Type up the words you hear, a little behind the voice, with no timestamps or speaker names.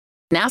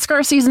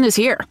NASCAR season is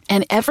here,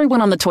 and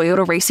everyone on the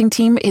Toyota racing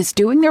team is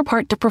doing their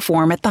part to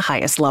perform at the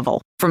highest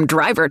level. From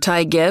driver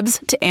Ty Gibbs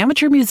to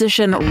amateur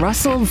musician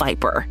Russell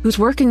Viper, who's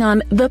working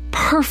on the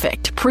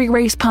perfect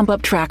pre-race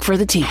pump-up track for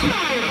the team.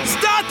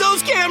 Start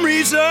those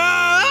Camrys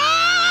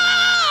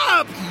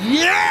up!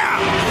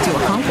 Yeah!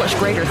 To accomplish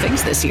greater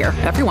things this year,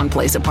 everyone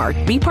plays a part.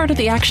 Be part of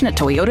the action at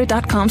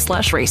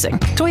toyota.com/racing.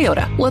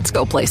 Toyota, let's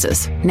go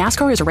places.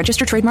 NASCAR is a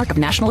registered trademark of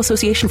National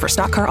Association for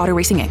Stock Car Auto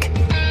Racing, Inc.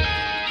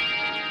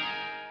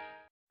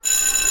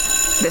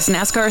 This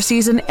NASCAR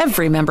season,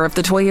 every member of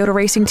the Toyota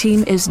racing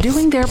team is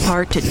doing their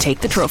part to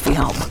take the trophy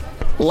home.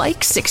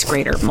 Like sixth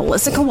grader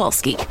Melissa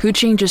Kowalski, who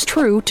changes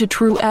true to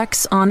True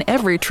X on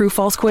every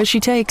true-false quiz she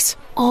takes.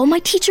 All my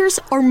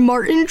teachers are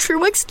Martin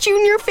Truex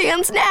Jr.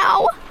 fans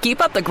now. Keep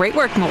up the great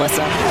work,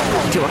 Melissa.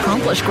 To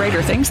accomplish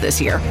greater things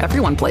this year,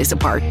 everyone plays a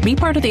part. Be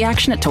part of the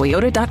action at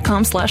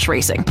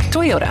toyota.com/racing.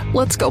 Toyota,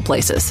 let's go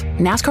places.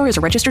 NASCAR is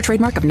a registered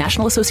trademark of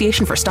National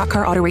Association for Stock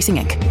Car Auto Racing,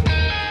 Inc.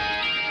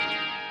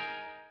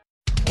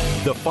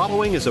 The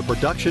following is a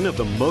production of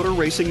the Motor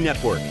Racing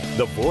Network,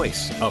 the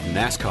voice of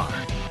NASCAR.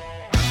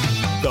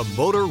 The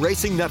Motor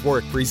Racing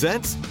Network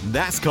presents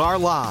NASCAR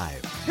Live.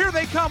 Here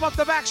they come up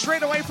the back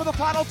straightaway for the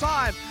final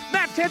time.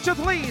 Matt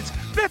Kenseth leads.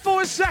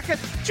 Biffle is second.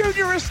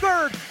 Junior is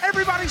third.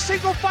 Everybody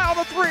single file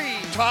the three.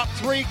 Top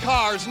three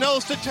cars,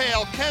 nose to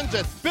tail.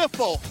 Kenseth,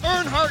 Biffle,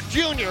 Earnhardt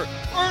Jr.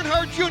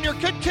 Earnhardt Jr.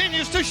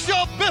 continues to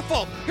shove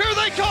Biffle. Here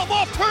they come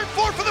off turn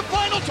four for the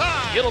final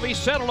time. It'll be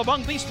settled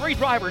among these three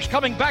drivers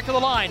coming back to the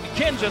line.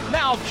 Kenseth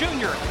now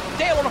Jr.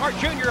 Dale Earnhardt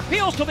Jr.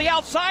 appeals to the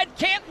outside.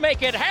 Can't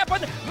make it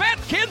happen. Matt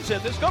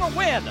Kenseth is going to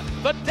win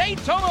the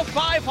Daytona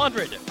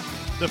 500.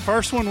 The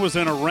first one was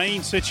in a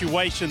rain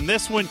situation.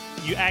 This one,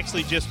 you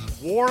actually just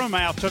wore them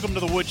out, took them to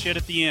the woodshed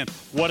at the end.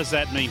 What does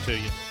that mean to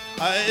you?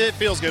 It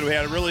feels good. We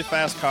had a really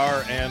fast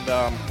car, and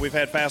we've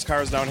had fast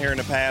cars down here in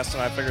the past,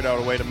 and I figured out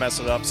a way to mess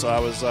it up, so I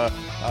was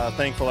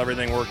thankful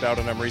everything worked out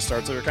in them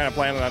restarts. So we were kind of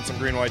planning on some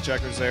green-white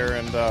checkers there,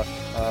 and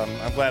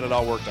I'm glad it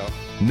all worked out.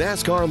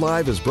 NASCAR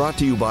Live is brought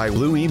to you by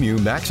Blue Emu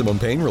Maximum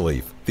Pain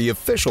Relief, the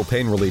official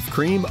pain relief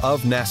cream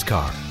of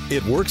NASCAR.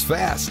 It works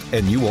fast,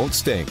 and you won't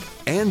stink.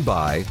 And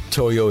by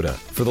Toyota.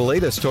 For the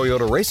latest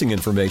Toyota racing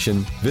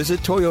information, visit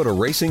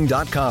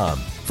toyotaracing.com.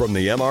 From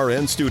the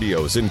MRN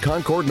studios in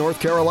Concord, North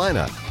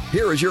Carolina,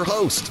 here is your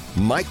host,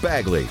 Mike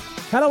Bagley.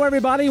 Hello,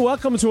 everybody.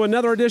 Welcome to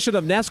another edition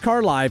of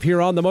NASCAR Live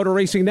here on the Motor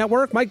Racing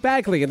Network. Mike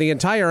Bagley and the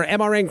entire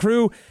MRN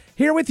crew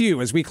here with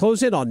you as we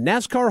close in on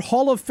NASCAR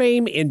Hall of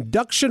Fame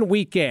induction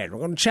weekend. We're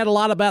going to chat a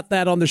lot about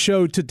that on the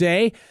show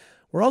today.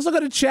 We're also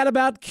going to chat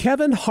about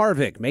Kevin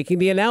Harvick making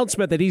the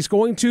announcement that he's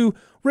going to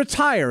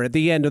retire at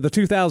the end of the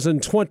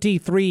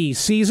 2023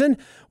 season.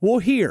 We'll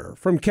hear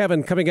from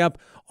Kevin coming up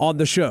on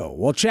the show.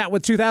 We'll chat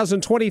with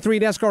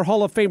 2023 NASCAR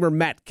Hall of Famer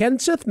Matt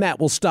Kenseth.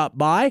 Matt will stop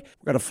by.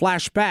 We're going to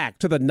flash back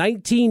to the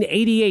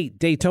 1988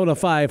 Daytona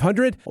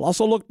 500. We'll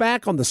also look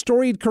back on the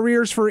storied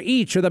careers for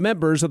each of the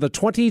members of the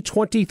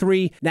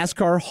 2023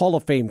 NASCAR Hall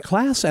of Fame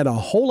class and a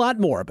whole lot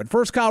more. But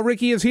first, Kyle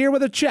Rickey is here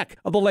with a check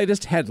of the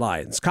latest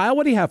headlines. Kyle,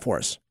 what do you have for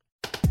us?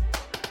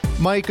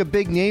 Mike, a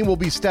big name will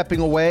be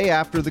stepping away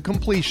after the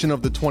completion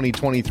of the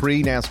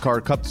 2023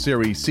 NASCAR Cup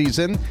Series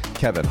season.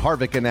 Kevin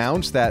Harvick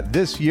announced that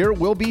this year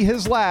will be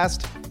his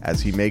last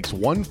as he makes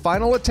one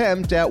final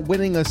attempt at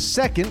winning a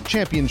second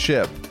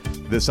championship.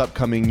 This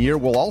upcoming year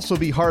will also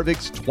be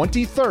Harvick's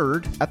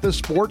 23rd at the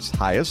sport's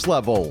highest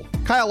level.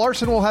 Kyle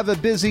Larson will have a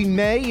busy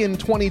May in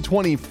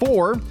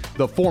 2024.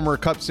 The former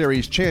Cup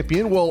Series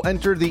champion will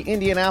enter the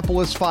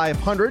Indianapolis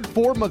 500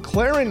 for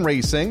McLaren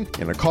Racing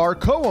in a car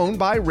co-owned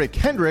by Rick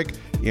Hendrick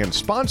and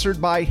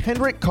sponsored by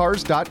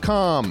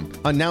HendrickCars.com.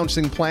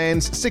 Announcing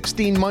plans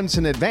 16 months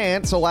in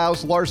advance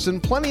allows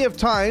Larson plenty of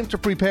time to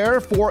prepare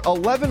for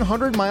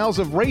 1,100 miles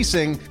of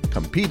racing,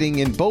 competing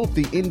in both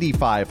the Indy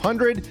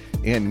 500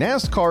 and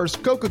NASCAR's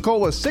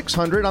Coca-Cola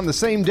 600 on the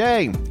same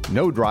day.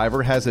 No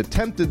driver has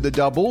attempted the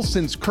double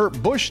since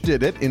Kurt Busch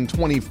did it in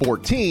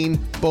 2014.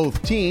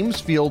 Both teams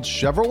field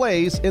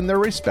Chevrolets in their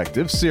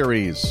respective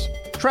series.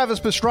 Travis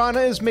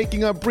Pastrana is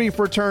making a brief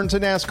return to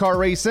NASCAR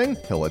racing.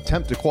 He'll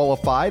attempt to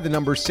qualify the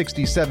number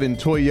 67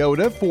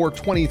 Toyota for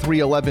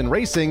 2311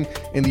 Racing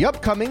in the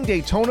upcoming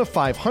Daytona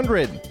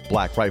 500.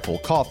 Black Rifle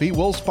Coffee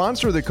will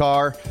sponsor the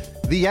car.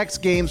 The X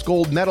Games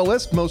gold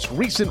medalist's most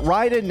recent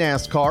ride in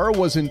NASCAR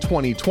was in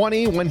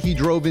 2020 when he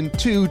drove in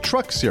 2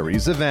 Truck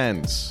Series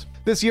events.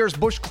 This year's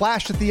Busch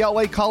Clash at the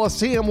LA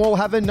Coliseum will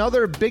have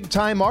another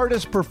big-time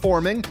artist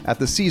performing at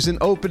the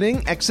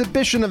season-opening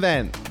exhibition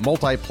event.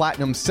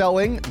 Multi-platinum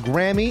selling,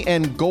 Grammy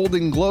and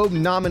Golden Globe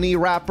nominee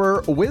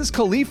rapper Wiz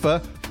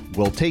Khalifa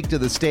will take to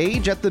the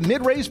stage at the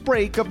mid-race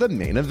break of the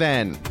main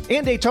event.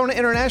 And Daytona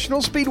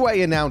International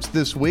Speedway announced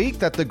this week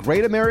that the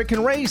Great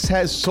American Race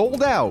has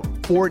sold out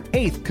for an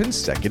 8th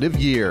consecutive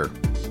year.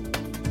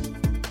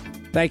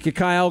 Thank you,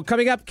 Kyle.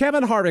 Coming up,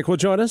 Kevin Harvick will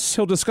join us.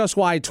 He'll discuss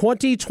why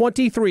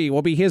 2023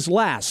 will be his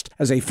last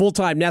as a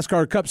full-time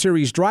NASCAR Cup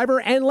Series driver.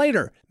 And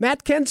later,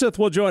 Matt Kenseth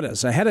will join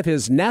us ahead of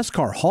his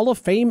NASCAR Hall of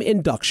Fame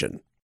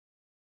induction.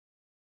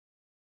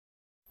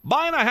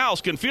 Buying a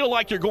house can feel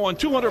like you're going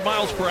 200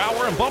 miles per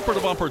hour in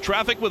bumper-to-bumper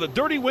traffic with a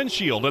dirty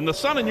windshield and the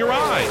sun in your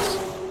eyes.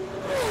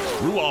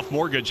 Ruoff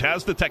Mortgage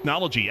has the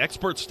technology,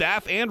 expert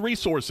staff, and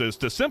resources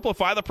to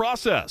simplify the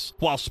process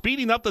while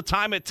speeding up the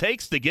time it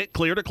takes to get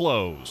clear to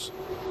close.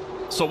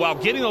 So while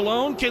getting a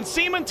loan can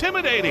seem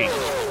intimidating,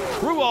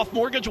 Ruoff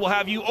Mortgage will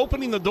have you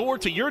opening the door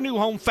to your new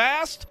home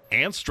fast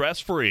and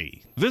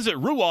stress-free. Visit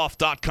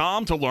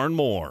ruoff.com to learn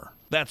more.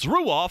 That's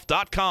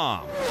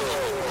ruoff.com.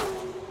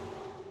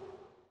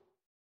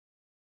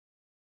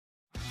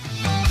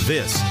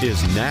 This is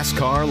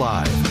NASCAR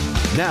Live.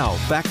 Now,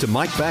 back to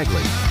Mike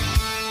Bagley.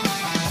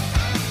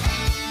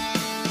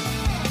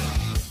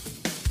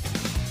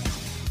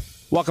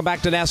 Welcome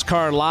back to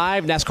NASCAR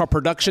Live. NASCAR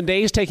Production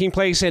Days taking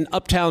place in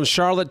Uptown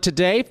Charlotte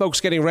today. Folks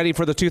getting ready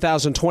for the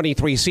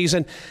 2023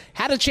 season.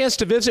 Had a chance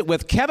to visit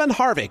with Kevin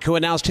Harvick, who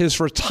announced his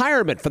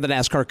retirement from the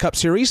NASCAR Cup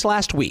Series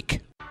last week.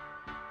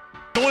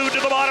 Glued to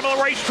the bottom of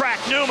the racetrack.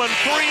 Newman,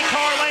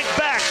 3-car length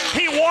back.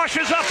 He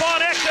washes up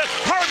on exit.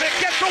 Harvick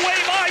gets away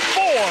by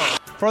 4.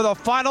 For the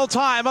final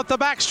time up the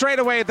back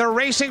straightaway, they're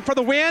racing for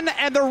the win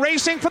and they're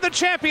racing for the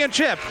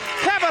championship.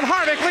 Kevin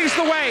Harvick leads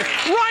the way.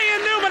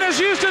 Ryan Newman has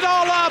used it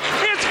all up.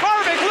 It's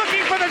Harvick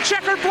looking for the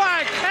checkered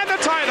flag and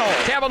the title.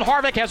 Kevin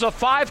Harvick has a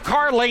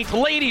 5-car length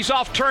lead. He's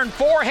off turn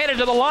 4, headed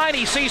to the line.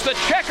 He sees the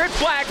checkered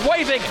flag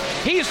waving.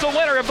 He's the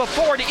winner of the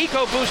Ford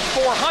EcoBoost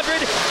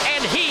 400,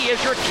 and he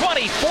is your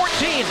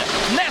 2014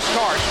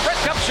 NASCAR Sprint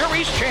Cup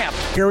Series champ.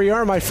 Here we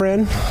are, my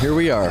friend. Here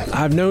we are.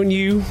 I've known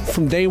you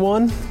from day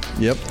one.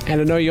 Yep. And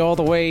I know you all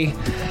the way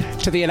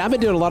to the end. I've been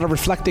doing a lot of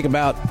reflecting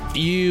about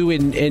you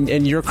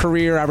and your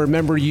career. I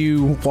remember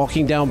you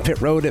walking down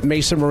pit road at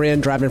Mesa Marin,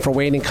 driving for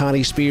Wayne and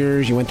Connie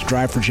Spears. You went to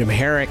drive for Jim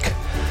Herrick.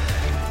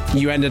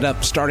 You ended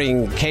up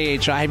starting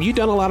KHI. Have you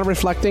done a lot of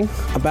reflecting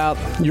about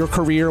your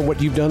career and what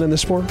you've done in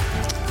this sport?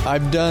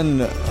 I've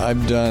done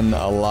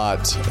a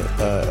lot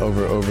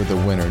over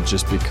the winter,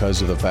 just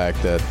because of the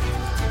fact that,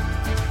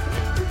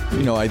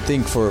 you know, I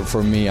think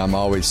for me, I'm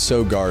always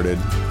so guarded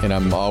and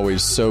I'm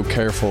always so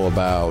careful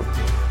about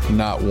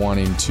not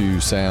wanting to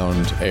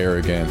sound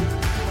arrogant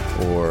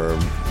or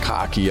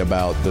cocky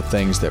about the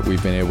things that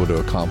we've been able to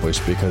accomplish,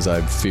 because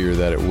I fear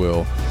that it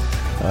will,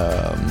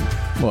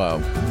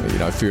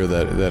 I fear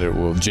that it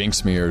will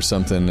jinx me or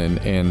something,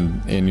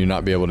 and you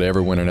not be able to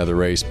ever win another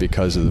race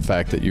because of the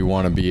fact that you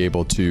want to be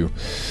able to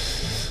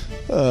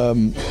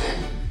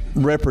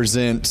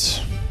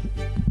represent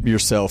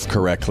yourself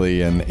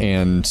correctly,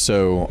 and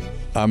so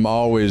I'm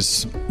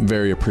always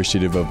very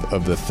appreciative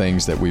of the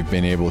things that we've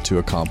been able to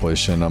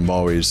accomplish, and I'm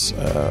always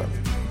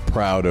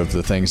proud of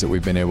the things that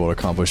we've been able to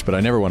accomplish, but I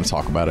never want to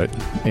talk about it.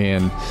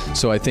 And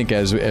so I think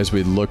as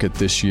we look at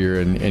this year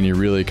and you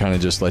really kind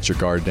of just let your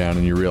guard down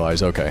and you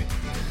realize, okay,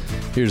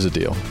 here's the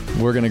deal.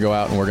 We're going to go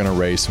out and we're going to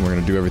race and we're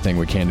going to do everything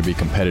we can to be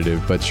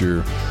competitive, but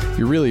you're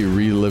really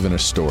reliving a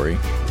story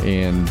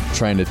and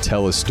trying to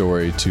tell a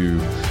story to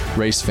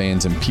race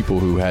fans and people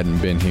who hadn't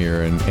been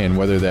here, and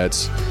whether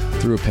that's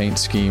through a paint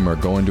scheme or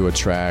going to a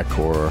track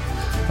or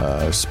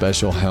a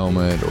special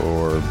helmet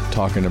or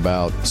talking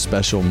about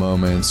special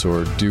moments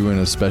or doing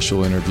a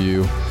special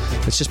interview.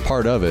 It's just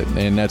part of it,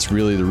 and that's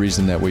really the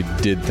reason that we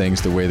did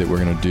things the way that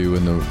we're going to do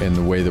and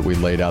the way that we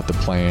laid out the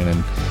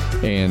plan.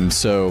 And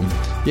so,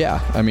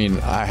 yeah, I mean,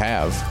 I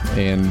have,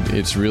 and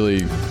it's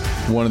really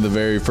one of the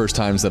very first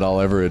times that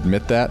I'll ever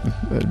admit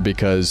that,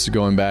 because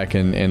going back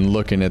and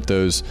looking at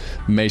those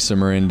Mesa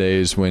Marin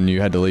days when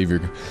you had to leave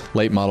your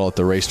late model at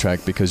the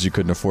racetrack because you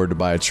couldn't afford to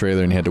buy a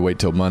trailer and you had to wait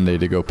till Monday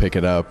to go pick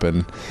it up,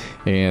 and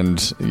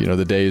you know,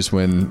 the days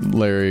when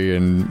Larry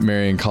and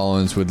Marion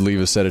Collins would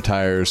leave a set of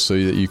tires so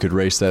that you could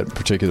race that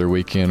particular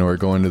weekend, or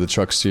go into the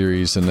truck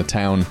series and the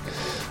town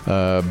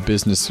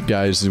business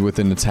guys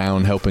within the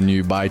town helping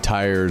you buy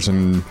tires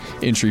and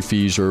entry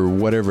fees or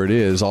whatever it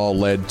is, all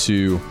led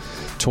to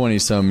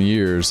 20-some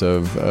years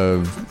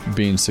of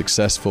being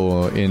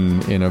successful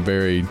in a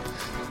very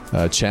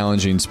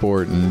challenging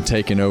sport, and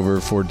taking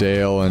over for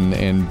Dale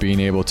and being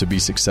able to be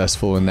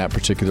successful in that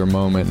particular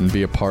moment and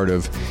be a part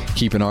of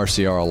keeping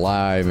RCR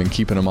alive and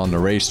keeping them on the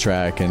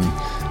racetrack and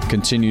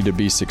continue to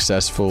be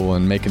successful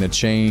and making a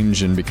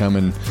change and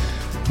becoming,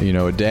 you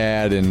know, a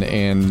dad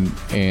and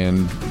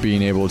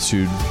being able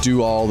to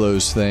do all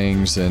those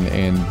things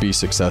and be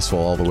successful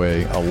all the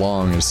way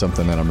along is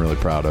something that I'm really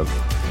proud of.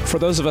 For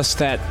those of us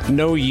that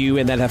know you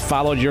and that have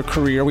followed your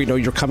career, we know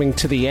you're coming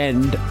to the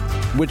end,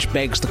 which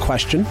begs the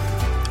question,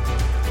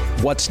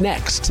 what's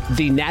next?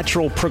 The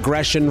natural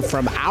progression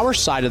from our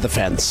side of the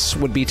fence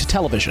would be to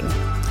television.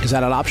 Is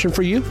that an option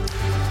for you?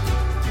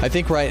 I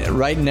think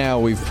right now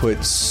we've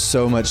put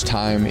so much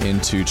time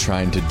into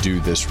trying to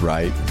do this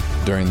right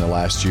during the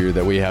last year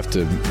that we have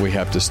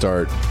to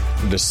start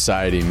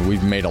deciding.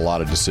 We've made a lot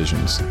of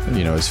decisions,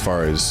 you know, as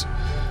far as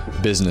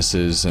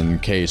businesses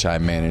and KHI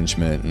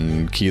management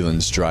and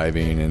Keelan's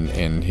driving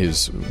and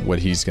what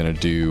he's going to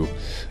do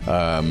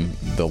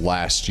the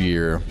last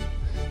year.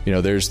 You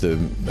know,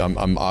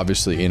 I'm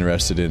obviously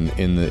interested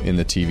in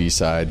the TV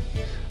side.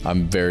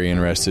 I'm very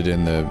interested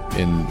in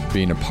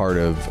being a part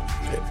of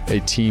a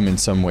team in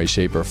some way,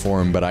 shape, or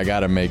form, but I got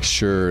to make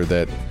sure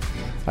that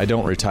I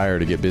don't retire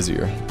to get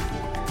busier.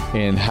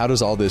 And how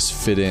does all this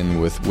fit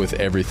in with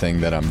everything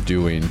that I'm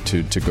doing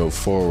to go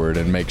forward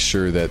and make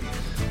sure that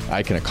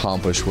I can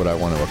accomplish what I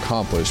want to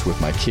accomplish with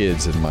my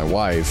kids and my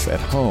wife at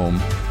home,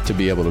 to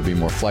be able to be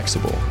more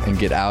flexible and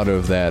get out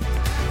of that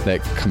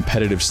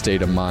competitive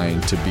state of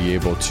mind, to be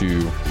able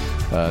to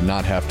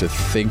not have to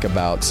think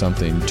about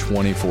something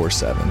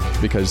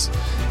 24/7, because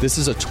this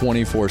is a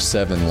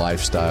 24/7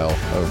 lifestyle.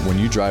 When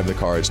you drive the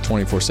car, it's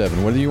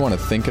 24/7. Whether you want to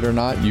think it or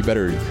not, you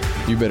better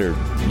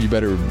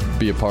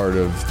be a part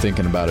of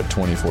thinking about it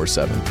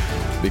 24/7,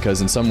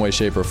 because in some way,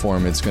 shape, or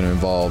form, it's going to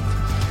involve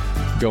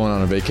going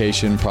on a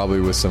vacation, probably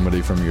with somebody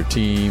from your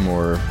team,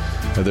 or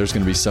there's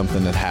going to be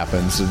something that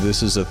happens. So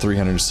this is a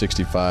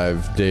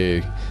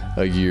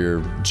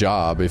 365-day-a-year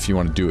job if you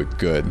want to do it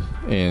good.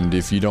 And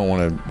if you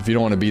want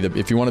to be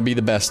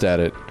the best at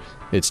it,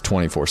 it's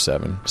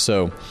 24/7.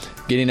 So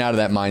getting out of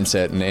that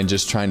mindset and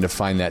just trying to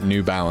find that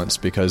new balance,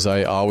 because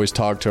I always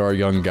talk to our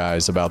young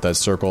guys about that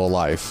circle of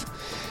life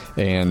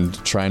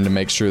and trying to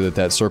make sure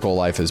that circle of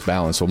life is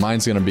balanced. Well,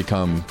 mine's going to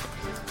become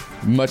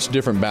much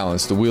different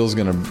balance. The wheel's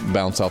going to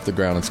bounce off the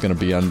ground. It's going to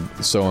be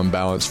so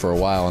unbalanced for a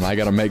while, and I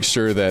got to make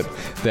sure that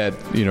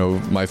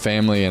my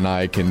family and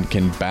I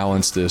can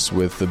balance this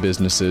with the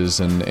businesses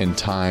and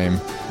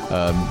time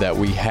that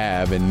we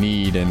have and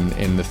need,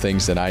 and the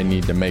things that I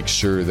need to make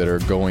sure that are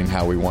going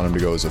how we want them to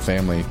go as a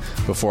family,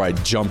 before I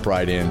jump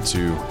right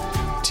into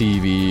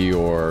TV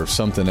or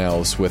something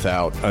else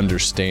without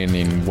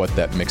understanding what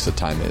that mix of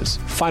time is.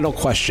 Final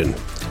question.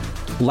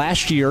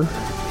 Last year,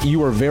 you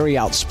were very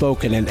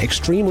outspoken and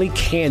extremely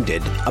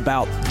candid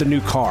about the new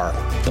car,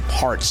 the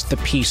parts, the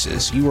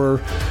pieces. You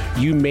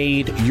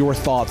made your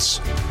thoughts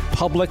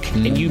public,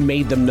 and you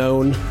made them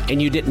known, and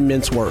you didn't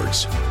mince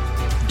words.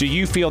 Do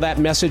you feel that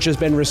message has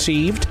been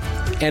received?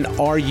 And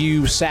are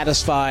you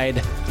satisfied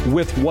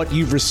with what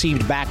you've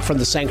received back from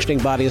the sanctioning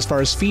body as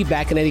far as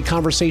feedback and any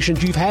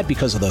conversations you've had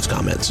because of those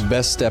comments?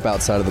 Best step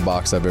outside of the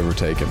box I've ever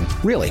taken.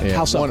 Really? Yeah,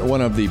 how so?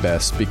 One of the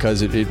best,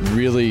 because it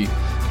really,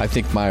 I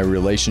think my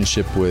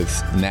relationship with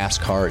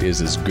NASCAR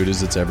is as good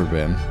as it's ever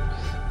been.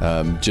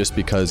 Just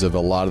because of a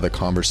lot of the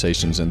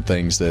conversations and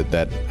things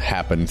that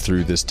happened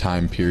through this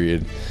time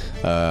period,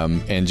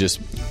 and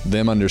just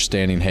them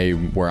understanding, hey,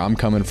 where I'm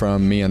coming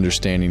from, me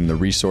understanding the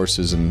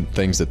resources and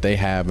things that they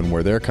have and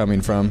where they're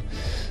coming from.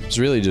 It's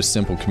really just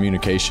simple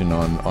communication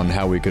on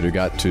how we could have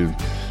got to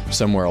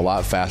somewhere a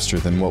lot faster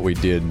than what we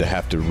did, to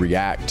have to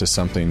react to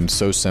something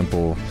so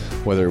simple,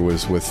 whether it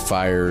was with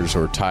fires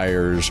or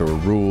tires or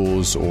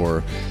rules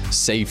or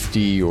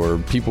safety or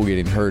people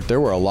getting hurt. There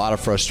were a lot of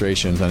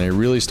frustrations, and it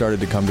really started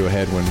to come to a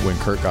head when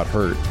Kurt got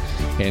hurt,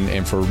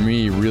 and for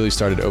me really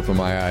started to open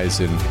my eyes,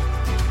 and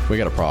we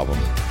got a problem.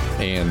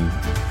 And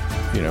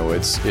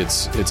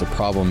it's a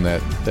problem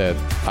that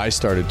I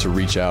started to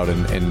reach out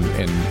and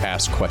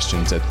ask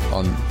questions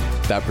on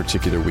that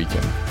particular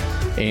weekend.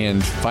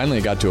 And finally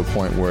it got to a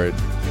point where it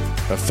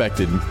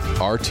affected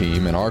our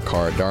team and our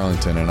car at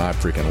Darlington, and I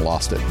freaking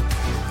lost it.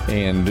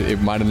 And it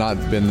might have not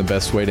been the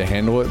best way to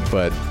handle it,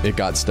 but it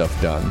got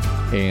stuff done.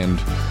 And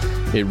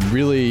it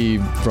really,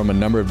 from a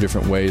number of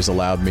different ways,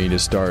 allowed me to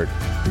start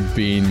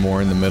being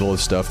more in the middle of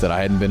stuff that I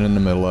hadn't been in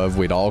the middle of.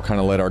 We'd all kind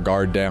of let our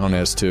guard down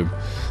as to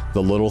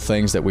the little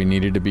things that we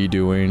needed to be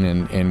doing,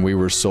 and we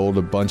were sold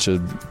a bunch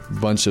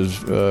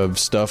of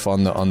stuff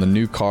on the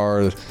new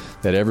car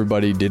that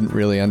everybody didn't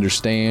really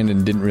understand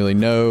and didn't really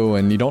know,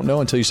 and you don't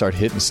know until you start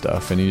hitting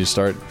stuff and you just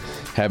start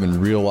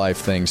having real life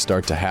things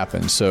start to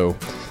happen. So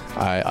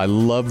I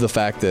love the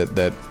fact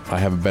that I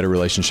have a better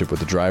relationship with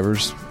the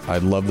drivers. I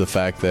love the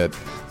fact that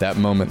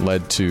moment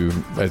led to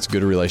as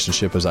good a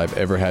relationship as I've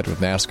ever had with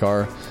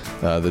NASCAR.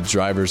 The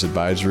Drivers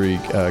Advisory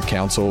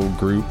Council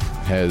group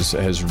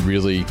has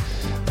really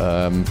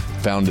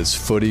found its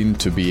footing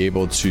to be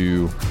able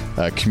to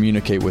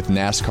communicate with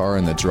NASCAR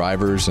and the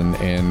drivers,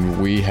 and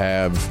we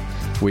have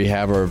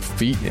our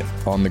feet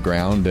on the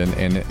ground,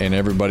 and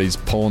everybody's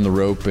pulling the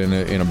rope in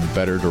a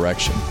better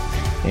direction.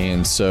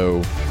 And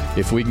so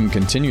if we can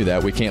continue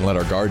that, we can't let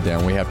our guard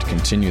down. We have to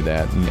continue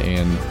that.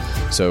 And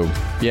so,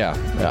 yeah,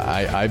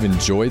 I've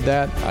enjoyed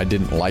that. I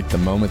didn't like the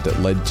moment that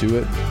led to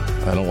it.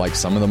 I don't like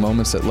some of the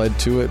moments that led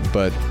to it,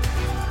 but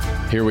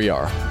here we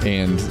are.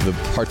 And the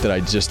part that I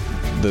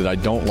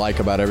don't like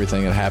about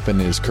everything that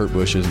happened is Kurt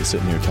Busch isn't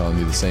sitting here telling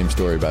you the same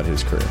story about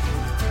his career.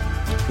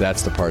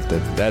 That's the part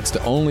that's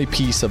the only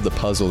piece of the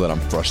puzzle that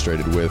I'm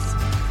frustrated with,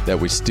 that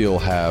we still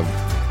have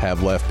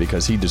left,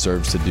 because he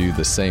deserves to do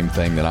the same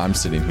thing that I'm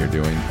sitting here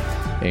doing,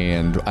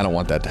 and I don't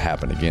want that to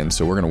happen again.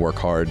 So we're going to work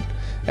hard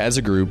as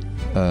a group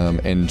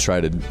and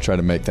try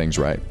to make things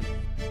right.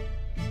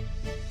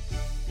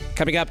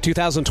 Coming up,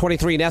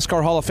 2023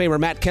 NASCAR Hall of Famer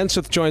Matt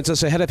Kenseth joins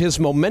us ahead of his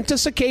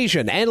momentous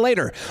occasion, and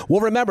later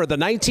we'll remember the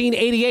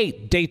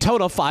 1988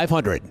 Daytona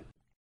 500.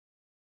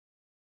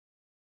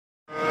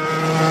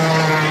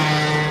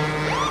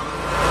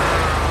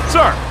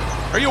 Sir,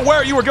 are you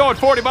aware you were going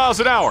 40 miles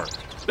an hour?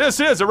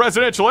 This is a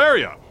residential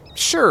area.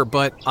 Sure,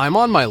 but I'm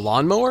on my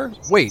lawnmower?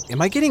 Wait, am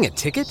I getting a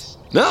ticket?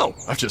 No,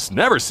 I've just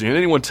never seen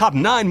anyone top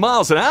 9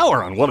 miles an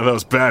hour on one of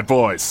those bad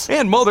boys.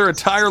 And mow their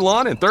entire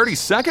lawn in 30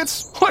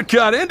 seconds? What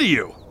got into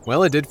you?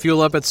 Well, it did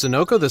fuel up at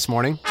Sunoco this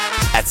morning.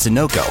 At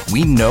Sunoco,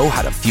 we know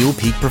how to fuel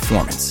peak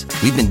performance.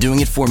 We've been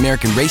doing it for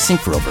American racing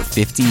for over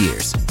 50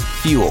 years.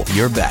 Fuel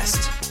your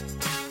best.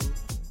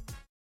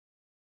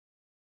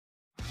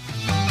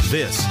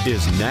 This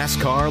is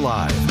NASCAR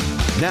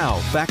Live.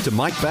 Now, back to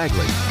Mike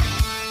Bagley.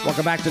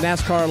 Welcome back to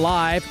NASCAR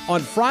Live. On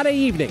Friday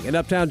evening in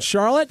Uptown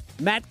Charlotte,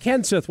 Matt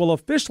Kenseth will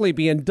officially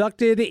be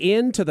inducted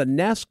into the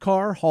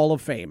NASCAR Hall of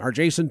Fame. Our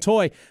Jason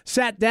Toy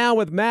sat down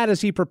with Matt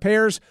as he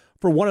prepares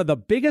for one of the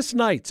biggest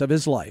nights of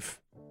his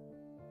life.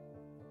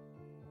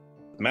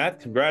 Matt,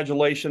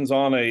 congratulations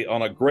on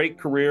a great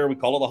career. We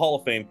call it the Hall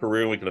of Fame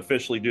career, and we can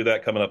officially do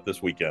that coming up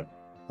this weekend.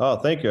 Oh,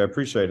 thank you. I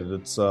appreciate it.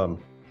 It's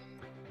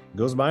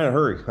goes by in a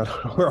hurry. I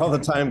don't know where all the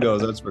time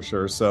goes, that's for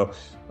sure. So,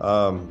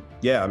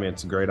 yeah, I mean,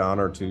 it's a great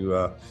honor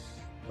to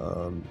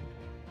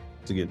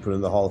get put in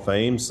the Hall of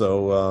Fame.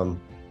 So,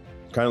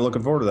 kind of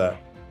looking forward to that.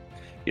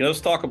 You know, let's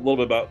talk a little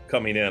bit about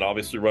coming in.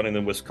 Obviously, running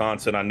in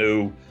Wisconsin, I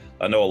know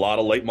a lot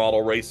of late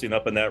model racing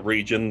up in that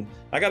region.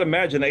 I got to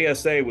imagine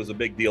ASA was a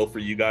big deal for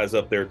you guys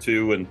up there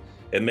too,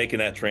 and making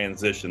that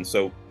transition.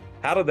 So,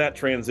 how did that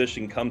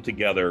transition come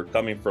together,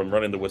 coming from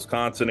running the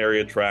Wisconsin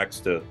area tracks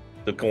to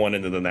going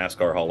into the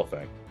NASCAR Hall of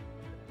Fame?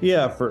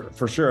 Yeah,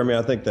 for sure. I mean,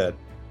 I think that,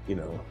 you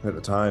know, at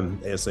the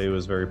time, ASA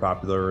was very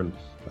popular, and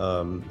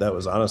that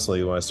was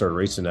honestly, when I started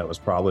racing, that was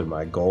probably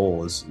my goal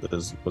was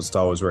to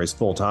always race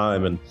full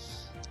time.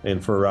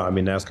 And for, I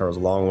mean, NASCAR was a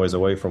long ways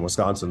away from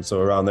Wisconsin, so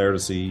around there to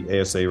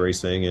see ASA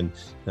racing, and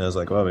I was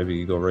like, well, maybe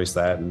you go race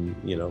that and,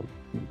 you know,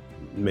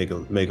 make a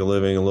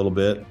living a little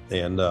bit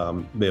and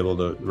be able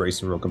to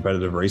race some real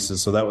competitive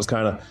races. So that was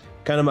kind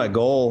of my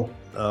goal.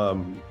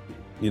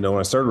 You know,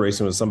 when I started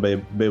racing, was somebody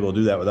be able to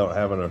do that without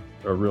having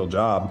a real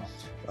job.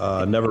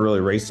 Never really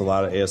raced a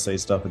lot of ASA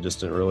stuff. It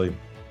just didn't really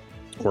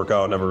work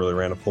out. Never really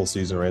ran a full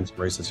season, ran some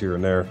races here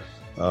and there.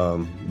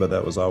 But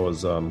that was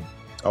always a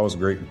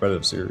great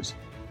competitive series.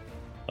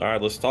 All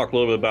right, let's talk a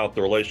little bit about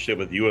the relationship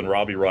with you and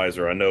Robbie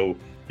Reiser. I know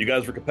you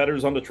guys were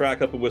competitors on the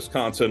track up in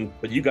Wisconsin,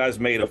 but you guys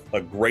made a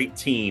great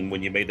team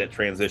when you made that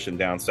transition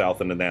down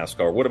south into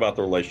NASCAR. What about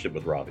the relationship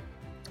with Robbie?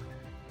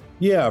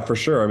 Yeah, for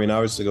sure. I mean,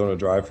 obviously going to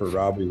drive for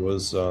Robbie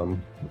was,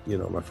 you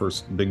know, my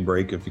first big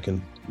break, if you can,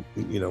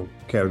 you know,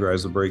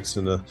 categorize the breaks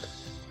into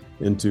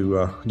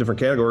different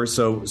categories.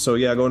 So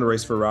yeah, going to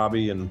race for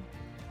Robbie and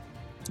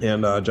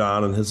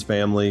John and his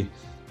family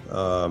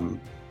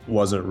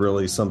wasn't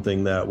really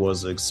something that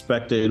was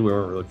expected. We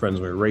weren't really friends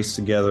when we raced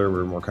together. We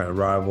were more kind of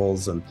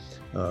rivals, and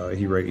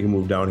he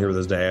moved down here with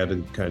his dad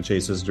and kind of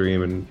chased his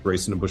dream and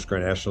racing the Busch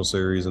Grand National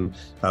Series. And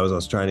I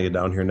was trying to get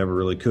down here, never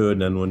really could.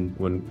 And then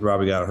when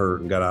Robbie got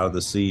hurt and got out of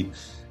the seat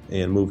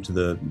and moved to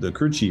the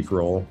crew chief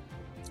role,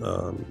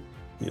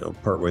 you know,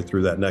 partway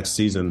through that next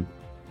season,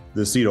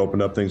 the seat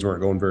opened up. Things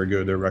weren't going very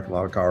good. They were wrecking a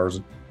lot of cars.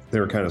 They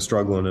were kind of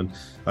struggling. And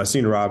I've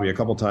seen Robbie a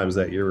couple times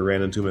that year. We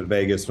ran into him at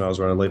Vegas when I was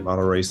running a late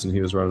model race and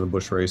he was running a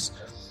Busch race.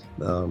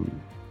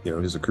 You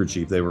know, he's a crew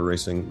chief. They were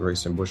racing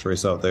Busch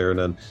race out there, and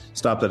then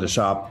stopped at a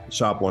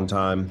shop one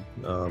time,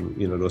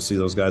 you know, to see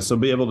those guys. So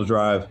be able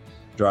to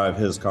drive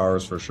his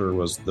cars for sure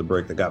was the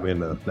break that got me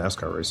into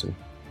NASCAR racing.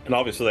 And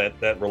obviously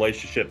that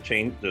relationship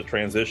changed, the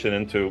transition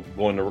into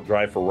going to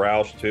drive for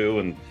Roush too.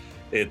 And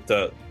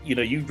it, you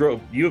know,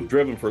 you have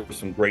driven for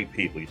some great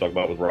people. You talk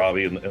about with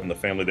Robbie and the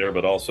family there,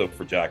 but also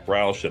for Jack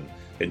Roush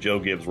and Joe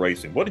Gibbs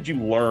Racing. What did you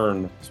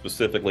learn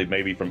specifically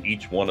maybe from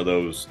each one of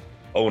those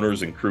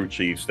owners and crew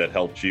chiefs that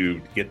helped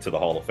you get to the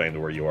Hall of Fame to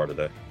where you are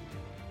today?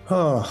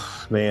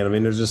 Oh man, I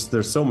mean,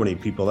 there's so many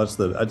people. I'd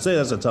say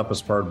that's the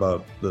toughest part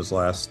about this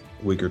last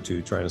week or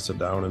two, trying to sit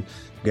down and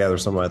gather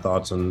some of my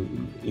thoughts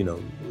and, you know,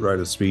 write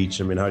a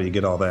speech. I mean, how do you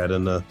get all that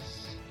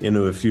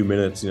into a few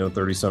minutes, you know,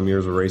 30 some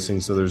years of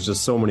racing? So there's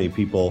just so many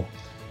people,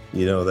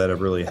 you know, that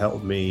have really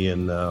helped me.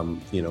 And,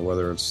 you know,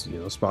 whether it's, you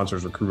know,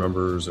 sponsors or crew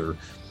members or,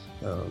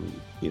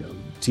 you know,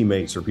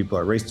 teammates or people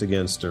I raced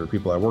against or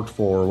people I worked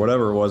for or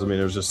whatever it was. I mean,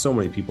 there's just so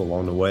many people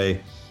along the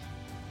way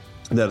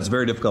that it's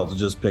very difficult to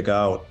just pick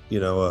out,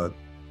 you know,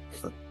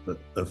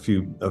 a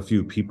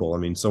few people. I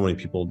mean, so many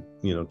people,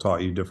 you know,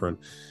 taught you different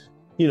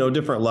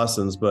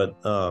lessons. But,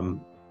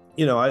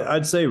 you know,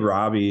 I'd say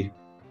Robbie,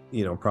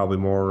 you know, probably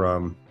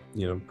more,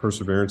 you know,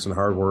 perseverance and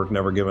hard work,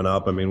 never giving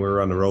up. I mean, we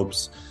were on the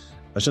ropes.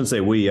 I shouldn't say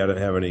I didn't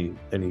have any,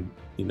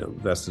 you know,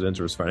 vested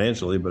interest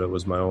financially, but it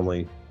was my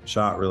only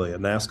shot really at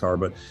NASCAR.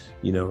 But,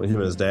 you know, him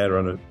and his dad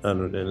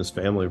and his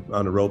family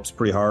on the ropes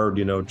pretty hard,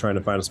 you know, trying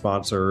to find a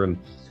sponsor, and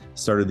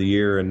started the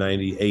year in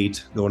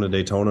 98 going to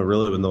Daytona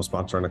really with no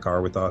sponsor on the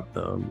car. We thought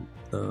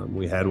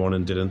we had one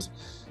and didn't,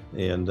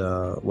 and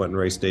went and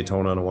raced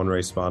Daytona on a one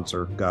race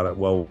sponsor, got it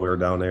while we were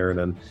down there, and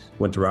then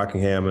went to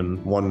Rockingham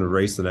and won the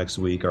race the next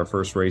week, our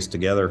first race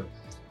together.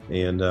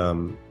 And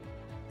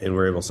we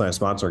were able to sign a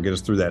sponsor and get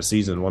us through that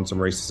season. Won some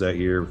races that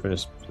year,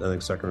 finished I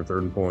think second or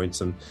third in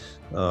points, and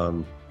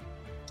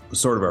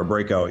sort of our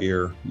breakout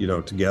year,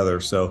 together.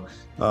 So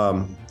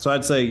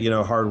I'd say,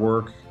 hard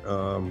work.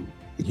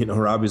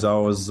 Robbie's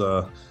always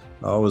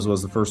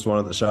was the first one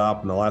at the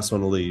shop and the last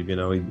one to leave. He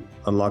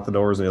unlocked the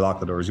doors and he locked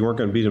the doors. You weren't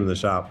going to beat him in the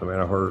shop no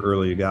matter how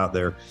early you got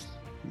there.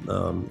 I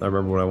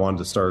remember when I wanted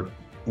to start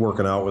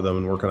working out with him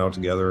and working out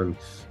together and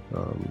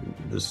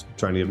just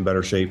trying to get in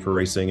better shape for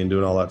racing and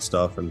doing all that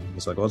stuff. And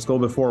it's like, let's go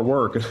before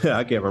work.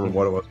 I can't remember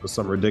what it was, but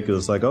something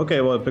ridiculous. Like,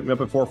 okay, well, pick me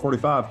up at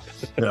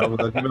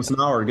 4:45. Give us an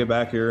hour to get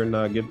back here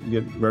and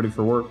get ready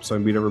for work so I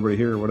can beat everybody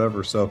here or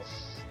whatever. So,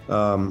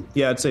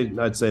 I'd say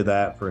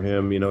that for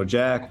him.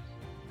 Jack.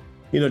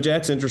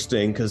 Jack's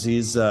interesting because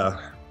he's. It's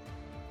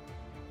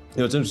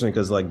interesting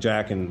because like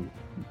Jack and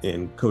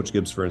Coach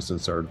Gibbs, for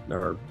instance, are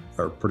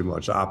pretty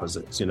much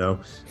opposites. And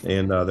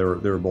they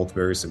were both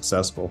very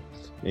successful.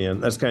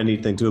 And that's kind of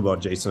neat thing too about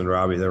Jason and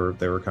Robbie. They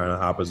were kind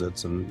of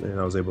opposites, and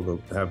I was able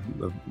to have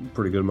a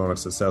pretty good amount of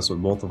success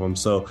with both of them.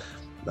 So,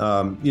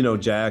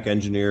 Jack,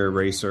 engineer,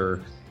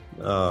 racer,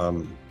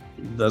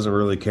 doesn't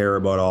really care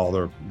about all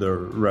the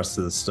rest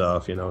of the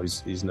stuff.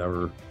 He's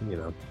never,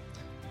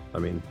 I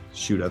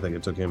think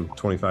it took him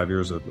 25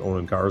 years of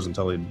owning cars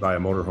until he'd buy a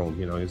motorhome.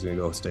 He's going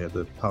to go stay at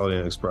the Holiday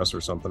Inn Express or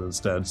something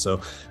instead.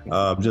 So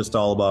just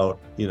all about,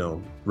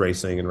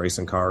 racing and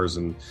racing cars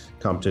and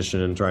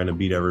competition and trying to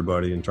beat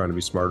everybody and trying to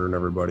be smarter than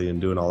everybody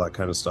and doing all that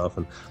kind of stuff.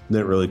 And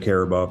didn't really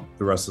care about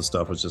the rest of the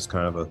stuff. It was just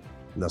kind of a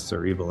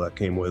necessary evil that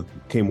came with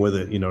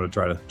it, to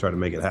try to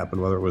make it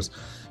happen, whether it was,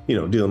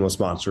 dealing with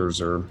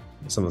sponsors or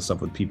some of the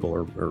stuff with people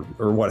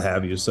or what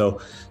have you. So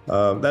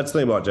that's the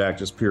thing about Jack,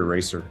 just pure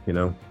racer,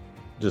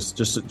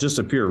 Just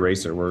a pure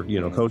racer where,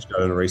 Coach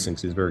got into racing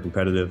because he's very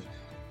competitive.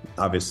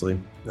 Obviously,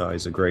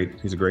 he's a great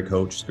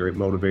coach, he's a great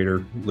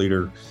motivator,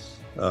 leader,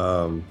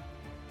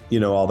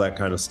 all that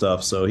kind of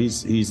stuff. So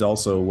he's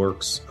also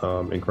works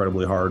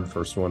incredibly hard.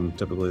 First one,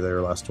 typically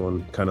there, last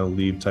one, kind of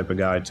leave type of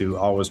guy too,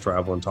 always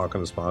traveling,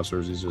 talking to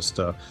sponsors. He's just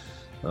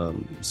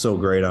so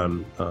great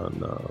on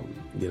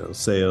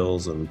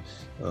sales and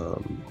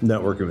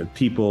networking with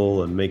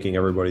people and making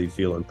everybody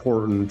feel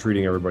important,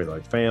 treating everybody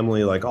like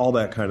family, like all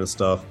that kind of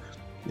stuff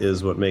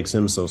is what makes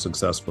him so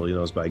successful,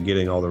 is by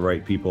getting all the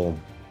right people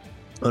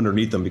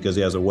underneath him, because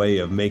he has a way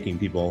of making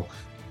people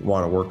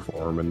want to work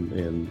for him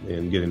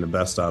and getting the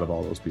best out of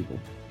all those people.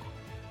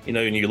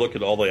 And you look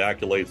at all the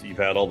accolades that you've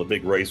had, all the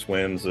big race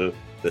wins, the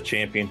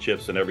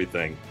championships and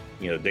everything,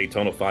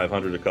 Daytona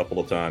 500 a couple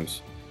of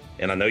times.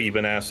 And I know you've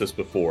been asked this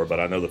before, but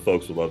I know the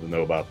folks would love to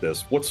know about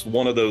this. What's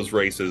one of those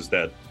races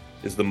that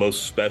is the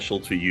most special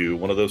to you?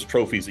 One of those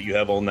trophies that you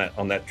have on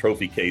that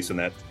trophy case in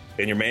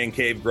your man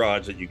cave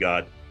garage that you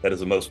got that is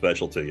the most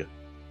special to you?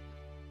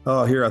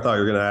 Oh, here I thought you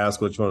were going to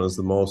ask which one is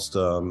the most,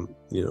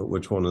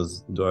 which one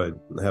do I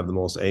have the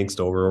most angst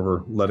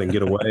over letting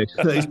get away?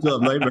 I still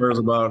have nightmares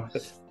about.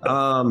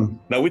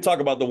 Now we talk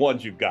about the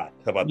ones you've got.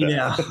 How about that?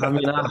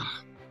 Yeah,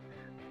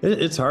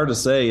 it's hard to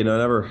say.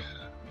 There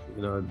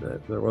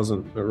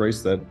wasn't a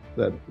race that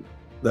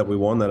we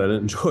won that I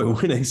didn't enjoy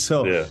winning.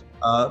 So, yeah.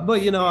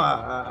 But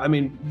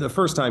the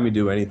first time you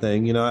do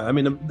anything,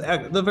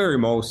 the very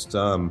most,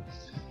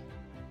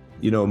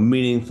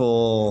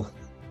 meaningful,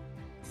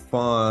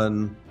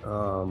 fun,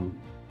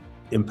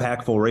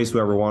 impactful race we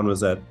ever won was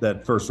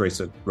that first race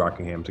at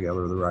Rockingham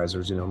together with the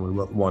Risers. We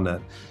won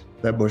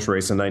that Busch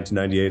race in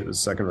 1998. It was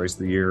the second race of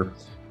the year.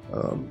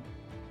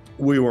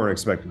 We weren't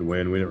expected to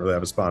win. We didn't really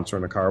have a sponsor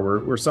in the car.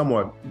 We're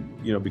somewhat,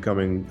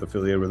 becoming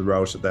affiliated with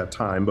Roush at that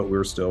time, but we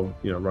were still,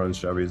 running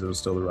Chevys. It was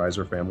still the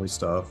Riser family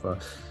stuff.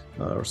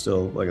 We're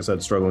still, like I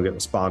said, struggling to get a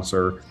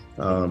sponsor.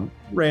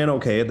 Ran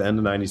okay at the end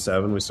of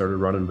 97. We started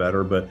running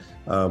better, but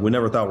we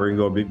never thought we were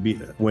going to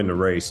go win the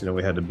race.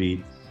 We had to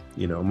beat,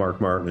 Mark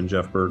Martin and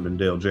Jeff Burton and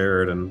Dale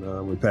Jarrett,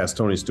 and we passed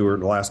Tony Stewart in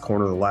the last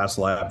corner of the last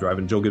lap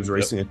driving Joe Gibbs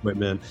racing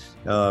equipment.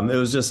 It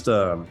was just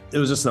an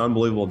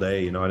unbelievable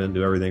day. I didn't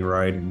do everything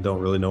right and don't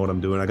really know what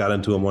I'm doing. I got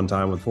into him one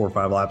time with 4 or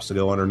 5 laps to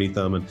go underneath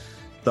them and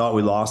thought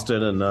we lost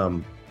it. And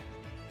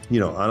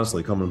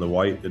honestly, coming to the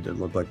white, it didn't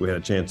look like we had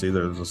a chance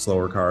either. It was a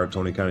slower car.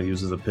 Tony kind of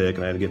uses a pick,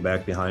 and I had to get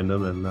back behind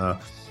him,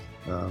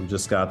 and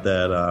just got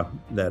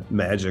that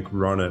magic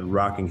run at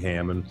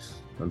Rockingham. And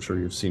I'm sure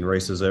you've seen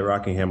races at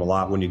Rockingham a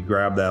lot. When you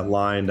grab that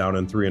line down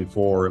in 3 and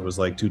 4, it was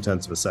like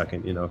 0.2 of a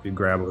second. If you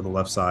grab it with the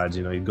left sides,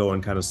 you'd go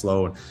in kind of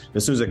slow. And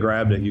as soon as it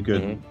grabbed it, you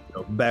could,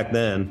 back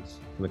then,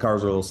 when the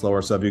cars were a little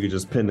slower stuff, you could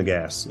just pin the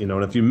gas, and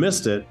if you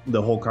missed it,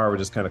 the whole car would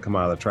just kind of come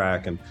out of the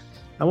track. And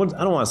I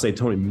don't want to say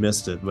Tony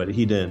missed it, but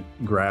he didn't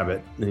grab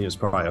it. And he was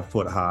probably a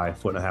foot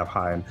and a half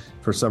high. And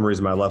for some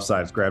reason, my left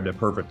side's grabbed it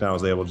perfect. And I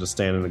was able to just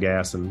stand in the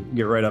gas and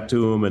get right up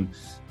to him. And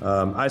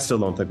I still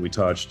don't think we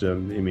touched.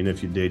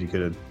 If you did, you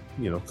could have,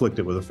 flicked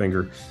it with a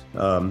finger.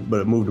 But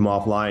it moved him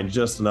offline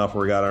just enough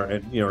where we got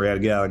we had to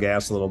get out of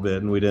gas a little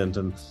bit, and we didn't,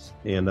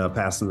 and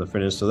passed him the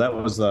finish. So that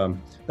was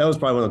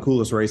probably one of the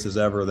coolest races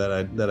ever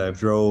that I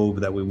drove,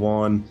 that we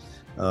won.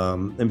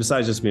 And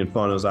besides just being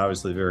fun, it was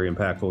obviously very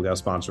impactful. We got a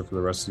sponsor for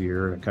the rest of the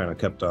year, and it kind of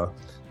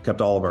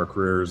kept all of our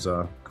careers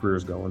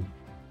going.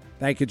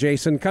 Thank you,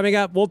 Jason. Coming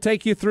up, we'll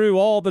take you through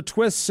all the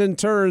twists and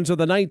turns of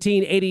the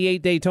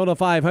 1988 Daytona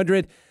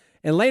 500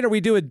 And later we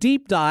do a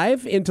deep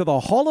dive into the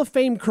Hall of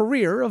Fame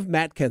career of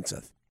Matt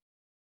Kenseth.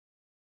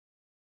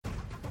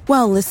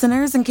 Well,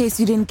 listeners, in case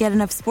you didn't get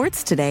enough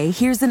sports today,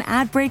 here's an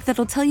ad break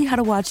that'll tell you how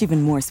to watch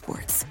even more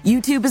sports.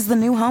 YouTube is the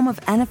new home of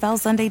NFL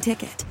Sunday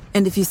Ticket.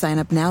 And if you sign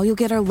up now, you'll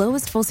get our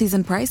lowest full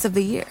season price of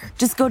the year.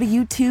 Just go to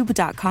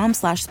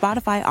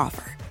youtube.com/Spotify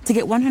offer to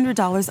get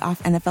 $100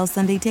 off NFL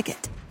Sunday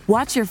Ticket.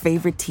 Watch your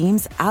favorite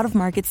teams'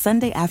 out-of-market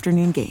Sunday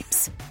afternoon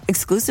games,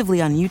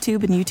 exclusively on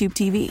YouTube and YouTube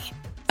TV.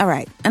 All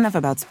right, enough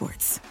about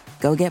sports.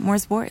 Go get more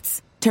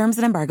sports. Terms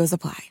and embargoes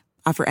apply.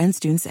 Offer ends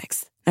June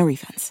 6th. No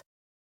refunds.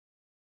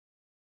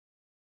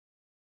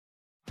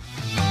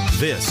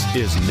 This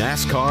is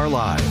NASCAR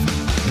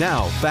Live.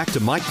 Now, back to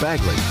Mike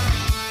Bagley.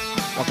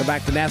 Welcome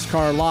back to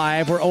NASCAR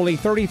Live. We're only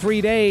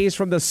 33 days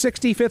from the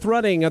 65th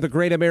running of the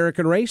Great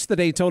American Race, the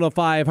Daytona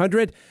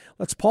 500.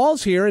 Let's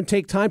pause here and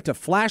take time to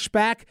flash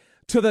back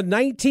to the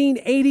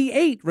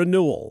 1988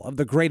 renewal of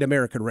the Great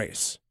American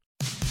Race.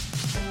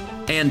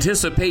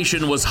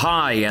 Anticipation was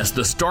high as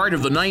the start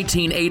of the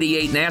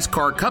 1988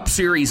 NASCAR Cup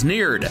Series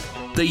neared.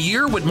 The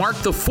year would mark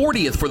the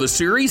 40th for the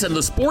series, and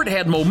the sport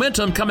had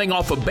momentum coming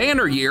off a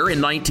banner year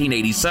in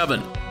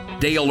 1987.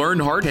 Dale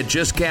Earnhardt had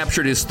just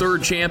captured his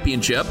third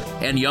championship,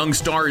 and young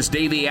stars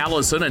Davey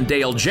Allison and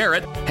Dale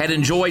Jarrett had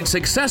enjoyed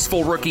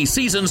successful rookie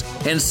seasons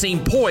and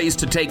seemed poised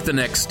to take the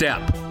next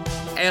step.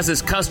 As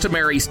is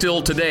customary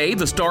still today,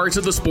 the stars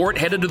of the sport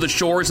headed to the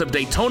shores of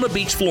Daytona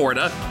Beach,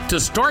 Florida to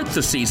start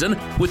the season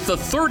with the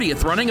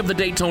 30th running of the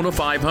Daytona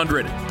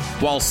 500.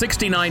 While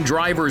 69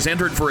 drivers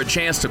entered for a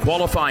chance to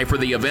qualify for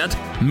the event,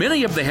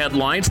 many of the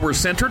headlines were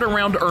centered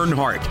around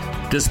Earnhardt.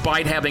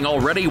 Despite having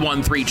already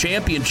won 3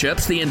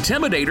 championships, the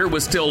Intimidator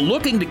was still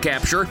looking to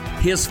capture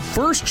his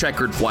first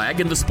checkered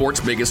flag in the sport's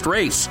biggest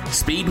race.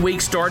 Speed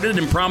Week started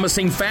in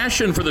promising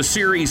fashion for the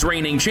series'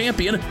 reigning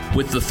champion,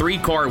 with the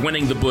 3-car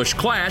winning the Busch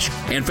Clash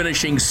and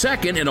finishing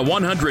second in a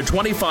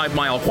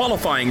 125-mile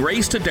qualifying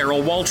race to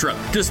Darrell Waltrip.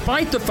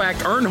 Despite the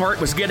fact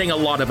Earnhardt was getting a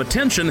lot of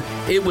attention,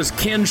 it was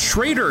Ken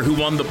Schrader who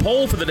won the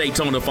pole for the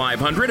Daytona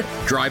 500,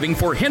 driving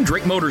for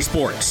Hendrick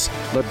Motorsports.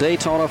 The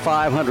Daytona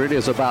 500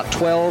 is about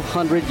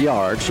 1,200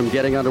 yards from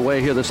getting underway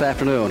here this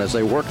afternoon as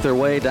they work their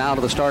way down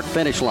to the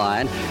start-finish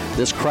line.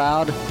 This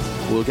crowd,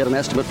 we'll get an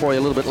estimate for you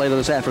a little bit later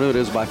this afternoon,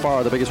 is by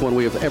far the biggest one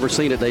we have ever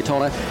seen at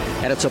Daytona.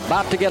 And it's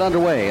about to get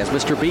underway as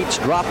Mr. Beats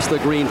drops the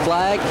green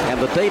flag,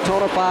 and the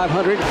Daytona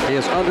 500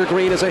 is under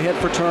green as they head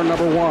for turn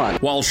number 1.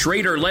 While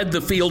Schrader led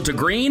the field to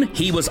green,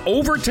 he was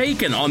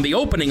overtaken on the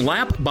opening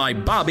lap by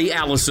Bobby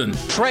Allison.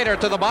 Schrader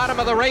to the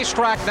bottom of the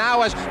racetrack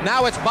now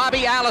it's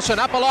Bobby Allison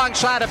up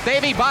alongside of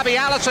Davey. Bobby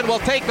Allison will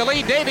take the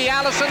lead. Davey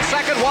Allison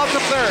second,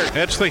 Waltrip third.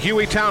 It's the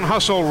Hueytown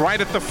hustle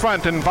right at the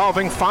front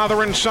involving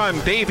father and son.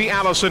 Davey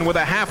Allison with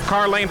a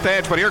half-car length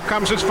edge, but here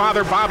comes his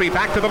father Bobby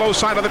back to the low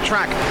side of the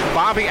track.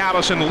 Bobby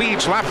Allison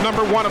leads lap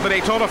number 1 of the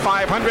Daytona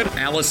 500.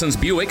 Allison's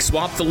Buick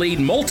swapped the lead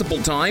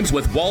multiple times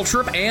with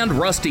Waltrip and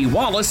Rusty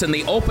Wallace in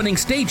the opening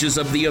stages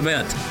of the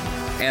event.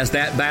 As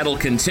that battle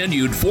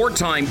continued,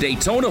 4-time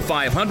Daytona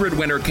 500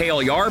 winner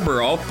Cale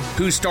Yarborough,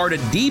 who started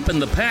deep in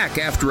the pack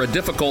after a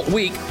difficult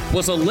week,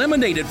 was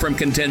eliminated from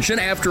contention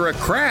after a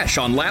crash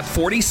on lap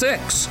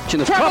 46.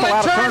 Trouble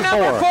at turn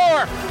number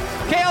 4.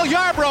 Cale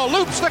Yarborough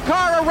loops the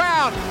car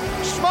around.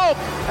 Smoke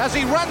as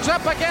he runs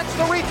up against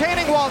the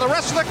retaining wall. The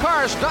rest of the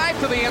cars dive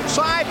to the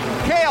inside.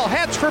 Cale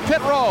heads for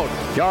pit road.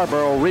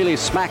 Yarborough really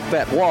smacked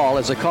that wall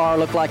as the car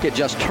looked like it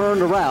just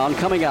turned around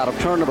coming out of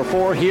turn number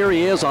 4. Here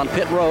he is on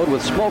pit road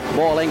with smoke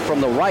boiling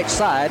from the right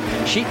side.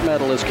 Sheet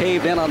metal is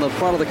caved in on the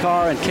front of the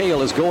car, and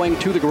Cale is going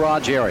to the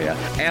garage area.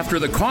 After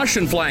the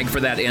caution flag for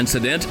that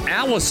incident,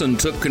 Allison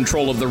took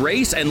control of the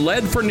race and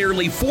led for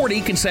nearly 40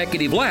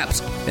 consecutive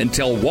laps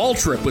until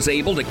Waltrip was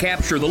able to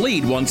capture the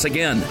lead once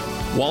again.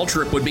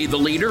 Waltrip would be the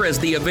leader as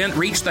the event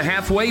reached the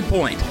halfway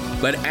point,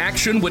 but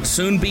action would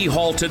soon be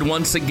halted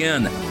once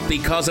again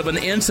because of an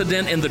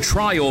incident in the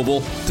Tri-Oval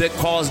that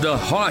caused a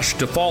hush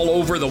to fall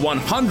over the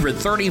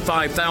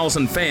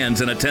 135,000 fans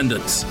in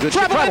attendance.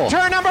 Trouble at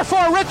turn number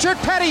 4. Richard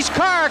Petty's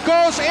car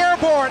goes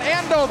airborne,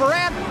 end over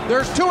end.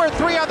 There's 2 or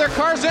 3 other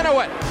cars into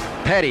it.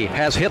 Petty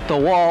has hit the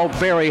wall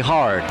very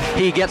hard.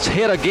 He gets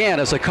hit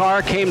again as the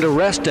car came to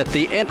rest at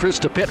the entrance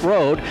to pit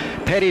road.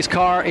 Petty's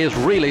car is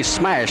really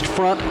smashed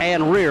front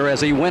and rear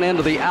as he went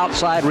into the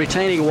outside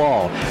retaining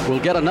wall. We'll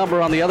get a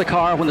number on the other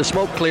car when the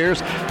smoke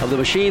clears of the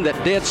machine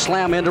that did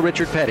slam into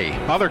Richard Petty.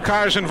 Other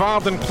cars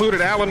involved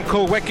included Alan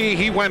Kulwicki.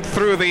 He went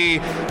through the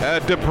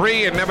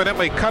debris and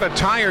evidently cut a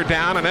tire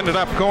down and ended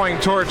up going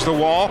towards the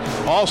wall.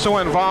 Also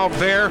involved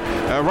there,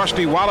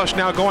 Rusty Wallace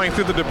now going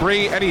through the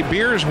debris. Eddie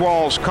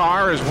Beerswall's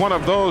car is one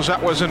of those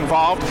that was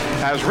involved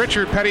as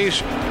Richard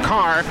Petty's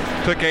car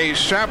took a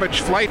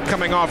savage flight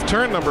coming off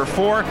turn number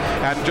 4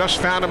 and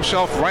just found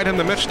himself right in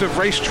the midst of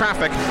race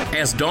traffic.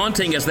 As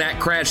daunting as that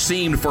crash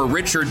seemed for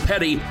Richard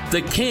Petty,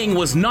 the King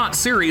was not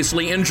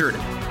seriously injured,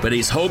 but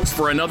his hopes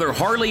for another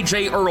Harley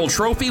J. Earl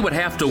trophy would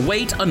have to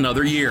wait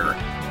another year.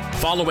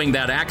 Following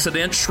that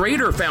accident,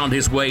 Schrader found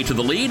his way to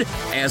the lead,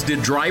 as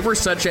did drivers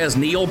such as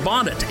Neil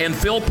Bonnet and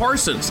Phil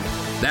Parsons.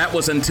 That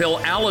was until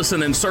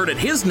Allison inserted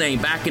his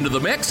name back into the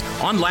mix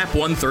on lap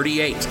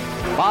 138.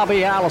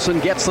 Bobby Allison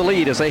gets the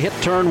lead as they hit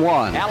turn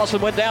 1. Allison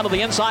went down to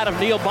the inside of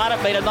Neil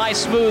Bonnet, made a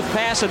nice smooth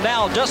pass, and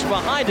now just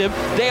behind him,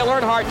 Dale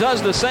Earnhardt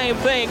does the same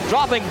thing,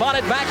 dropping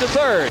Bonnet back to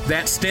third.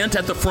 That stint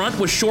at the front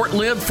was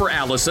short-lived for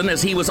Allison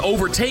as he was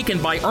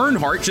overtaken by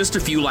Earnhardt just a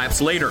few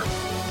laps later.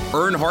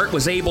 Earnhardt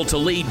was able to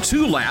lead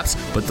 2 laps,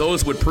 but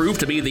those would prove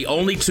to be the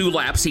only 2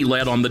 laps he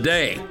led on the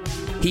day.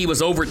 He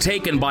was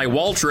overtaken by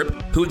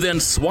Waltrip, who then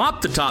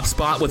swapped the top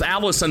spot with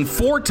Allison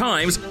 4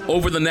 times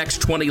over the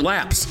next 20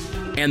 laps.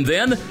 And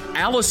then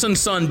Allison's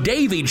son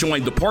Davey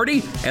joined the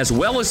party, as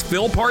well as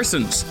Phil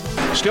Parsons.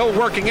 Still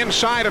working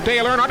inside of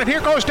Dale Earnhardt, and here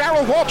goes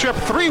Darrell Waltrip,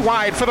 3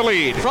 wide for the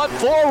lead. Front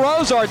 4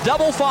 rows are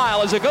double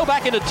file as they go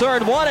back into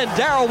turn 1, and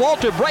Darrell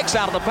Waltrip breaks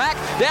out of the pack,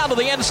 down to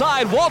the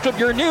inside. Waltrip,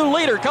 your new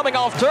leader, coming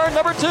off turn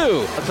number 2.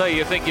 I'll tell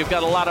you think you've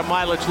got a lot of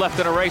mileage left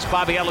in a race.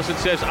 Bobby Allison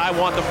says, I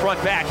want the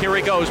front back. Here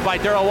he goes by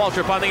Darrell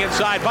Waltrip on the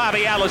inside.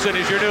 Bobby Allison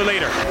is your new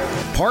leader.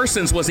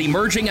 Parsons was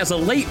emerging as a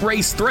late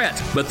race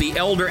threat, but the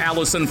elder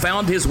Allison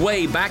found his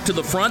way back to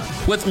the front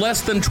with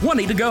less than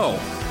 20 to go.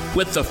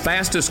 With the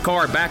fastest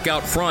car back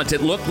out front,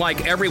 it looked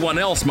like everyone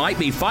else might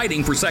be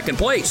fighting for second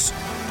place.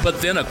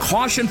 But then a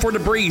caution for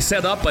debris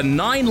set up a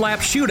 9-lap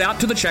shootout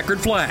to the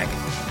checkered flag.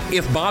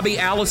 If Bobby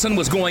Allison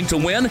was going to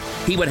win,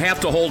 he would have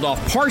to hold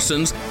off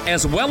Parsons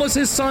as well as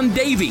his son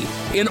Davey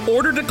in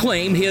order to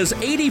claim his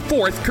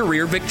 84th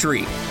career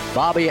victory.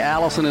 Bobby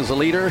Allison is the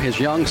leader. His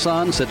young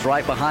son sits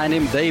right behind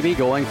him, Davey,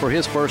 going for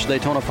his first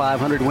Daytona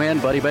 500 win.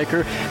 Buddy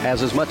Baker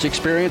has as much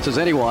experience as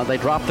anyone. They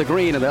drop the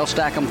green, and they'll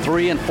stack them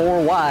 3 and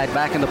 4 wide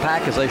back in the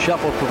pack as they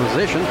shuffle for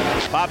position.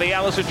 Bobby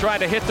Allison trying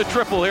to hit the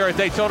triple here at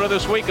Daytona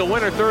this week. A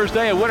winner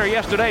Thursday, a winner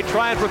yesterday,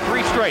 trying for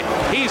 3 straight.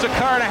 He's a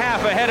car and a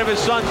half ahead of his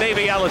son,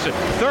 Davey Allison.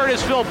 3rd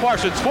is Phil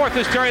Parsons. 4th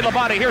is Terry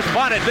Labonte. Here's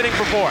Bonnet bidding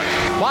for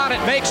 4th.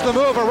 Bonnet makes the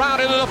move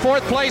around into the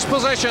 4th place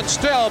position.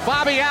 Still,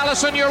 Bobby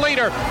Allison, your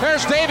leader.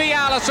 There's Davey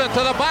Allison to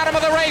the bottom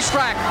of the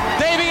racetrack.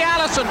 Davey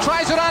Allison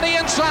tries it on the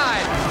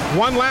inside.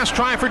 One last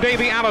try for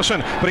Davey Allison,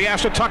 but he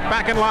has to tuck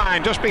back in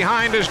line just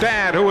behind his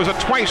dad, who was a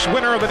twice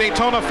winner of the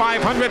Daytona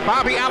 500.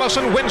 Bobby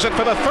Allison wins it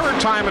for the 3rd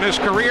time in his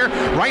career.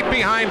 Right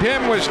behind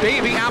him was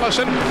Davey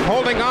Allison.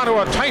 Holding on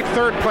to a tight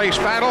 3rd place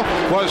battle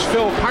was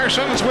Phil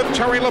Parsons with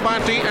Terry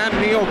Labonte and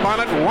Neil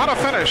Bonnet. What a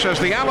finish as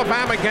the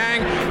Alabama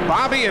gang,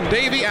 Bobby and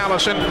Davey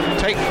Allison,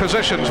 take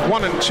positions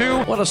 1 and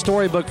 2. What a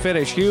storybook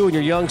finish. You and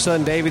your young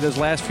son Davey, those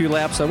last few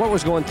laps, what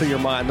was going through your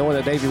mind knowing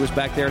that Davey was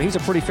back there? And he's a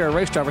pretty fair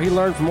race driver. He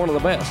learned from one of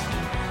the best.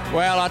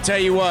 Well, I'll tell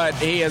you what,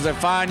 he is a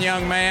fine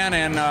young man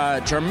and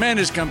a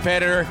tremendous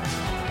competitor.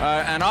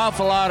 An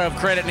awful lot of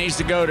credit needs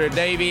to go to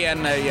Davey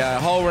and the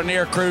whole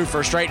Rainier crew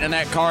for straightening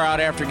that car out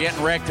after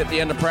getting wrecked at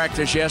the end of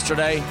practice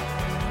yesterday.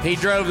 He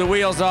drove the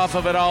wheels off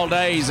of it all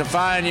day. He's a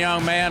fine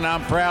young man, and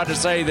I'm proud to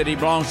say that he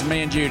belongs to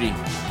me and Judy.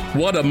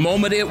 What a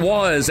moment it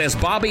was as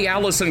Bobby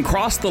Allison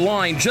crossed the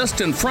line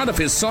just in front of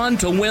his son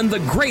to win the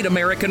Great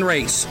American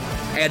Race.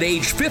 At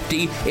age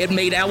 50, it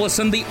made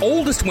Allison the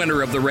oldest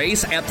winner of the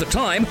race at the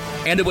time,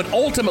 and it would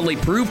ultimately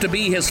prove to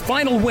be his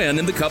final win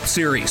in the Cup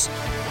Series.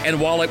 And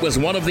while it was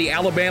one of the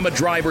Alabama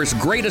driver's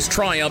greatest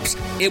triumphs,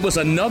 it was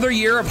another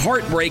year of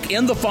heartbreak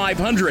in the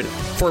 500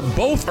 for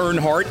both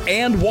Earnhardt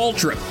and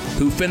Waltrip,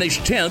 who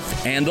finished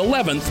 10th and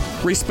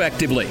 11th,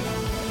 respectively.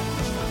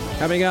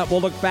 Coming up, we'll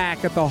look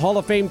back at the Hall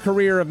of Fame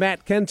career of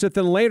Matt Kenseth,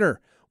 and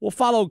later, we'll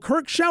follow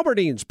Kirk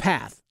Shelberdine's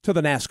path to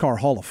the NASCAR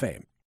Hall of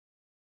Fame.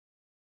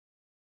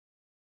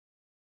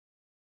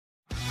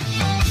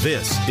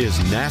 This is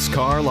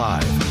NASCAR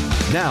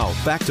Live. Now,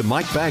 back to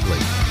Mike Bagley.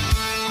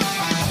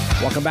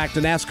 Welcome back to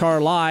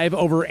NASCAR Live.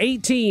 Over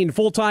 18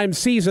 full-time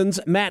seasons,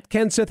 Matt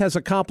Kenseth has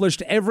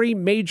accomplished every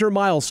major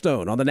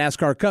milestone on the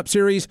NASCAR Cup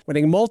Series,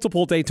 winning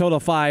multiple Daytona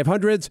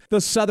 500s, the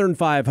Southern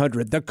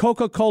 500, the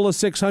Coca-Cola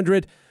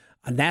 600,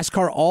 a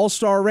NASCAR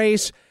All-Star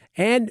race,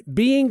 and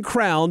being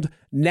crowned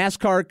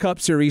NASCAR Cup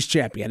Series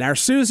champion. Our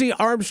Susie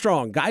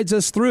Armstrong guides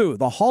us through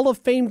the Hall of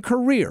Fame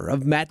career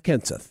of Matt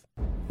Kenseth.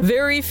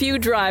 Very few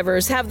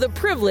drivers have the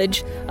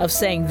privilege of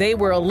saying they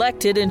were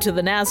elected into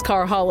the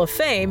NASCAR Hall of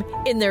Fame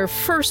in their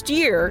first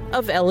year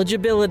of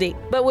eligibility.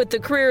 But with the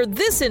career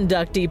this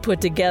inductee put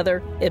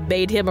together, it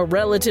made him a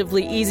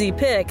relatively easy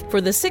pick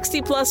for the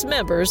 60-plus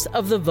members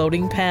of the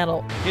voting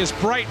panel. His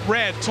bright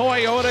red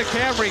Toyota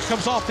Camry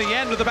comes off the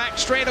end of the back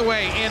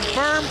straightaway in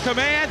firm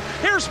command.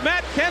 Here's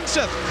Matt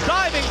Kenseth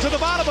diving to the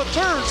bottom of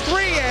turns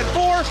 3 and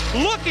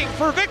 4, looking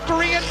for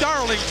victory in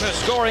Darlington.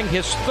 Scoring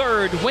his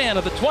 3rd win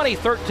of the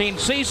 2013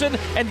 season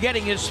and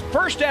getting his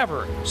first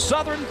ever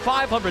Southern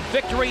 500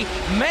 victory,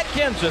 Matt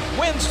Kenseth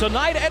wins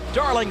tonight at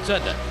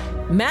Darlington.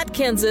 Matt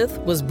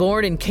Kenseth was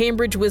born in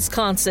Cambridge,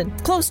 Wisconsin,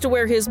 close to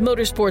where his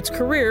motorsports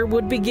career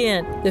would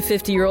begin. The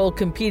 50-year-old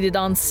competed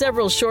on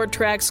several short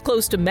tracks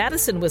close to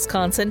Madison,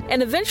 Wisconsin,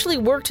 and eventually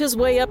worked his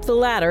way up the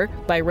ladder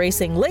by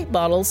racing late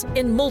models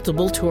in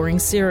multiple touring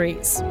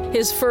series.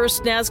 His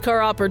first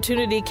NASCAR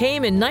opportunity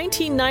came in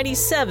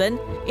 1997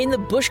 in the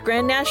Busch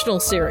Grand National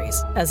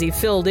Series, as he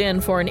filled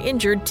in for an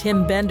injured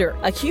Tim Bender,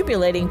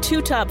 accumulating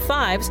 2 top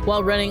 5s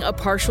while running a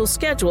partial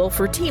schedule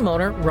for team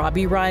owner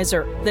Robbie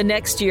Reiser. The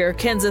next year,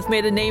 Kenseth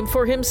made a name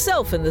for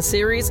himself in the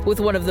series with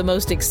one of the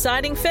most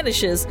exciting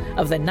finishes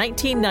of the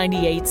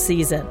 1998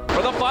 season.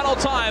 For the final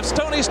times,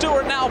 Tony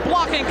Stewart now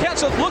blocking.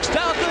 Kenseth looks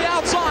down to the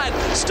outside.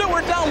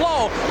 Stewart down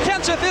low.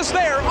 Kenseth is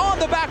there on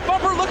the back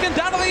bumper, looking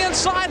down to the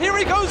inside. Here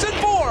he goes in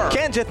 4.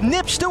 Kenseth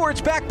nips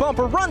Stewart's back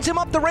bumper, runs him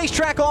up the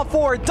racetrack off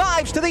 4,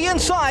 dives to the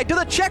inside to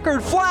the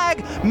checkered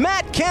flag.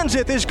 Matt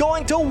Kenseth is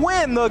going to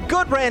win the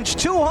Goodwrench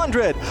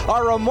 200.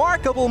 A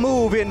remarkable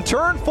move in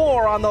turn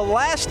 4 on the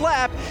last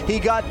lap. He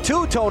got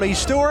to Tony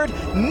Stewart,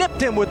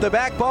 nipped him with the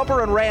back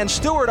bumper and ran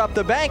Stewart up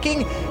the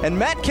banking. And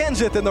Matt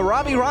Kenseth and the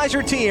Robbie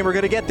Reiser team are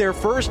going to get their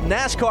first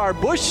NASCAR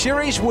Busch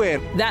Series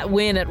win. That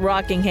win at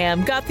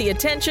Rockingham got the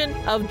attention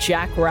of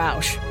Jack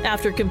Roush.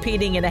 After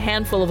competing in a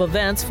handful of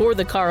events for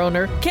the car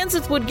owner,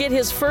 Kenseth would get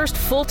his first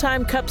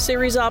full-time Cup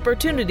Series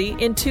opportunity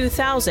in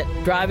 2000,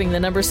 driving the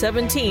number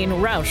 17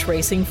 Roush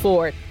Racing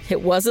Ford.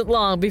 It wasn't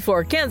long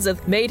before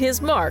Kenseth made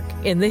his mark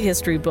in the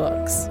history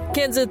books.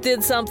 Kenseth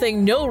did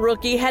something no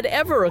rookie had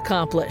ever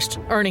accomplished,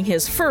 earning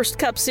his first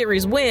Cup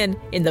Series win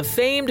in the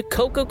famed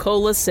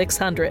Coca-Cola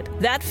 600.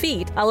 That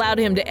feat allowed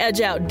him to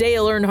edge out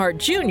Dale Earnhardt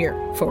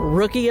Jr. for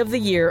Rookie of the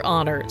Year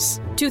honors.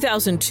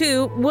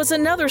 2002 was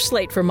another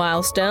slate for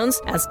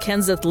milestones, as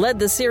Kenseth led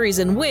the series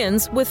in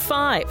wins with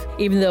 5.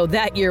 Even though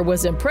that year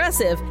was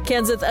impressive,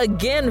 Kenseth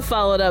again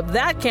followed up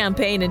that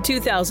campaign in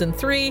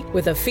 2003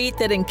 with a feat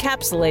that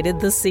encapsulated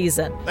the season.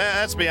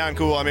 That's beyond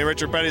cool. I mean,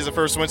 Richard Petty's the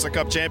first Winston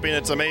Cup champion.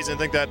 It's amazing to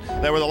think that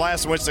we're the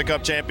last Winston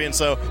Cup champion.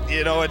 So,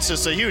 it's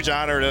just a huge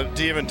honor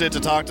to even to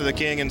talk to the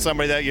king and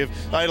somebody that you've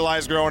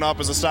idolized growing up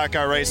as a stock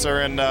car racer,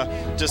 and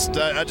I'm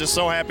just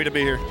so happy to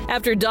be here.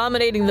 After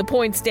dominating the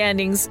point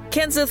standings,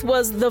 Kenseth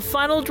was the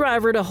final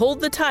driver to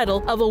hold the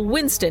title of a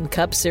Winston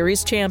Cup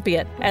Series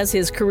champion. As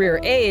his career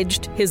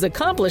aged, his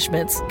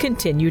accomplishments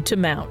continued to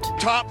mount.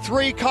 Top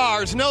 3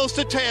 cars, nose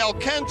to tail,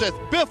 Kenseth,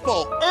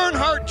 Biffle,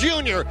 Earnhardt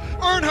Jr.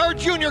 Earnhardt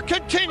Jr.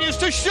 continues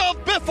to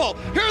shove Biffle.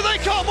 Here they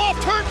come off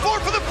turn 4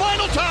 for the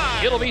final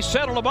time. It'll be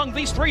settled among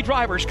these 3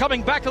 drivers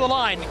coming back to the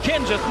line.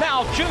 Kenseth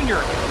now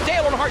Jr.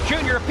 Dale Earnhardt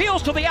Jr.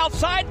 appeals to the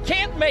outside,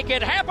 can't make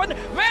it happen.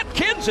 Matt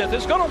Kenseth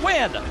is going to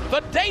win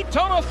the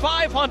Daytona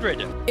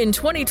 500. In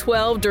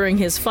 2012, during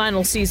his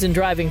final season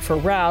driving for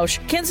Roush,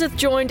 Kenseth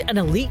joined an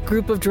elite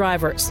group of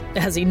drivers,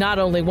 as he not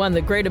only won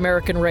the Great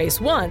American Race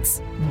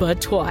once,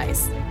 but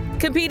twice.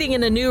 Competing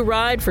in a new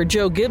ride for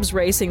Joe Gibbs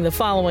Racing the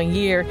following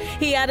year,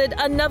 he added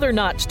another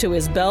notch to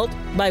his belt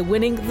by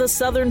winning the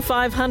Southern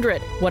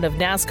 500, one of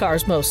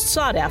NASCAR's most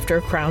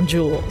sought-after crown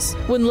jewels.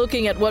 When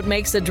looking at what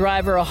makes a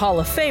driver a Hall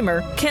of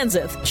Famer,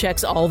 Kenseth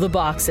checks all the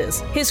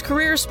boxes. His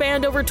career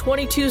spanned over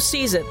 22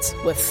 seasons,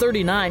 with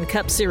 39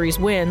 Cup Series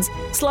wins,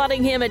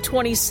 slotting him at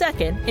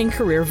 22nd in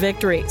career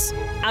victories.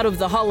 Out of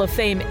the Hall of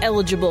Fame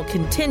eligible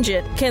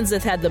contingent,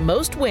 Kenseth had the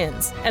most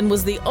wins and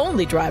was the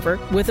only driver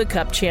with a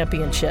Cup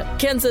championship.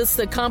 Kenseth's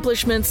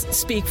accomplishments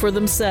speak for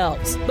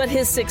themselves, but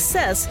his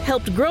success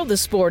helped grow the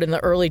sport in the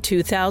early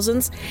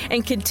 2000s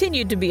and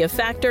continued to be a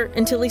factor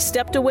until he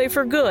stepped away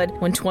for good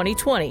when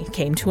 2020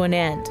 came to an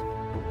end.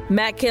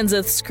 Matt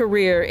Kenseth's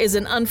career is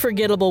an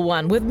unforgettable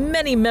one with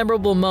many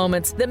memorable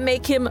moments that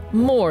make him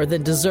more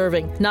than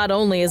deserving, not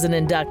only as an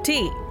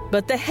inductee,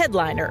 but the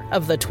headliner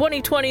of the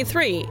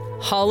 2023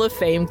 Hall of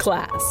Fame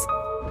class.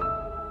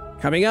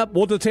 Coming up,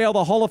 we'll detail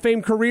the Hall of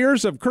Fame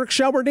careers of Kirk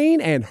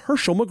Shelmerdine and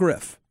Herschel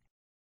McGriff.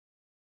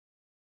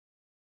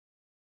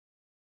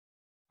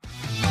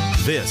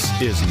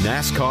 This is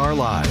NASCAR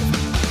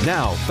Live.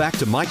 Now, back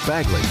to Mike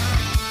Bagley.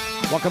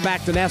 Welcome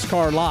back to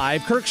NASCAR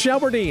Live. Kirk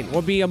Shelmerdine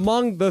will be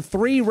among the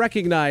 3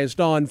 recognized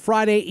on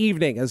Friday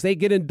evening as they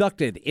get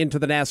inducted into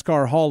the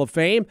NASCAR Hall of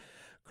Fame.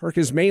 Kirk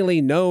is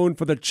mainly known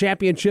for the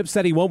championships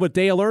that he won with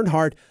Dale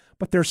Earnhardt,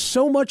 but there's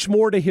so much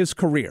more to his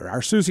career.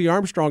 Our Susie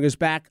Armstrong is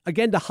back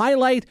again to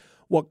highlight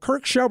what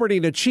Kirk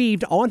Shelmerdine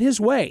achieved on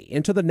his way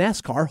into the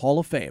NASCAR Hall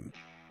of Fame.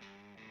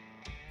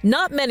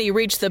 Not many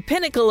reach the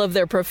pinnacle of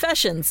their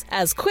professions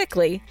as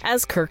quickly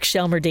as Kirk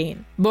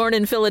Shelmerdine. Born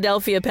in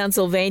Philadelphia,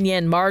 Pennsylvania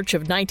in March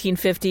of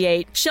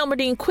 1958,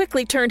 Shelmerdine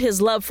quickly turned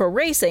his love for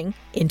racing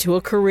into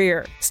a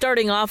career,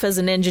 starting off as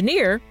an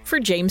engineer for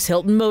James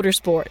Hilton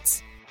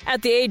Motorsports.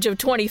 At the age of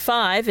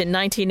 25 in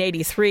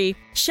 1983,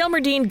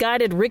 Shelmerdine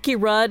guided Ricky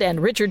Rudd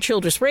and Richard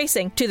Childress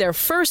Racing to their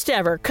first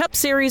ever Cup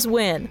Series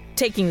win,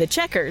 taking the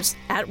checkers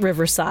at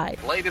Riverside.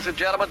 Ladies and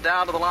gentlemen,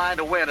 down to the line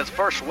to win his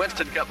first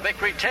Winston Cup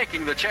victory,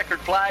 taking the checkered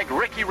flag,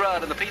 Ricky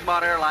Rudd in the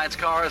Piedmont Airlines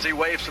car as he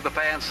waves to the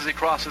fans as he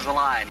crosses the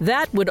line.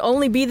 That would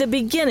only be the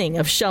beginning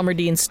of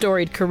Shelmerdine's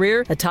storied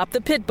career atop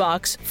the pit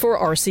box for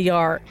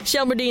RCR.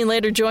 Shelmerdine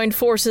later joined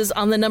forces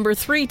on the number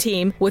 3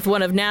 team with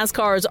one of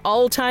NASCAR's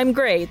all-time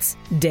greats,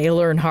 Dale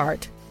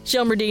Earnhardt.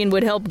 Shelmerdine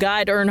would help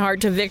guide Earnhardt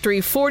to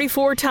victory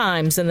 44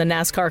 times in the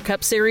NASCAR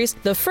Cup Series,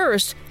 the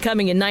first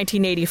coming in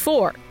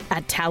 1984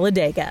 at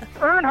Talladega.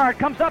 Earnhardt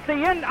comes up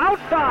the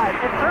outside.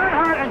 It's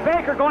Earnhardt and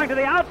Baker going to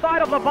the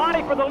outside of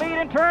Labonte for the lead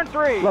in turn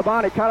 3.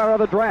 Labonte cut out of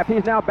the draft.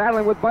 He's now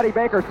battling with Buddy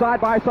Baker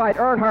side by side.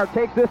 Earnhardt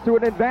takes this to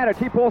an advantage.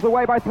 He pulls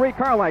away by 3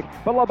 car lengths.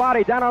 But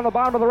Labonte down on the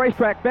bottom of the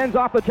racetrack fends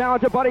off the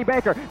challenge of Buddy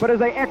Baker. But as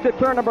they exit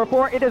turn number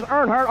 4, it is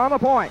Earnhardt on the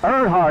point.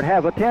 Earnhardt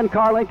has a 10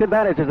 car length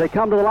advantage as they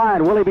come to the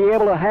line. Will he be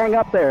able to hang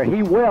up there?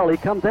 He will. He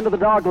comes into the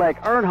dogleg.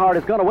 Earnhardt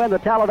is going to win the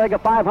Talladega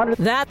 500.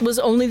 That was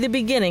only the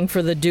beginning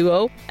for the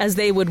duo, as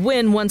they would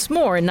win once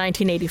more in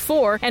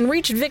 1984 and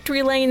reached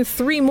victory lane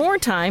 3 more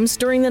times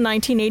during the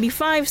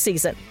 1985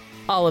 season.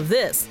 All of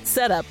this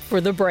set up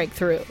for the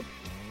breakthrough.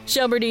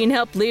 Shelmerdine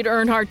helped lead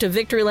Earnhardt to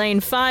victory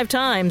lane 5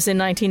 times in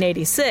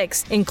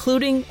 1986,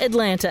 including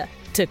Atlanta,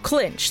 to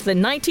clinch the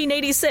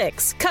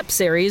 1986 Cup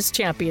Series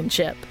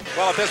championship.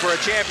 Well, if this were a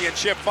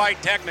championship fight,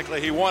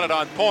 technically he won it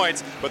on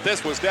points, but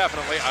this was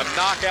definitely a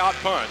knockout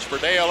punch for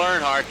Dale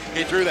Earnhardt.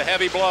 He threw the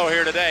heavy blow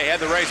here today.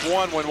 Had the race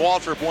won when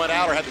Waltrip went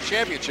out, or had the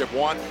championship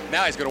won.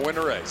 Now he's going to win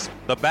the race.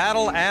 The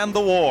battle and the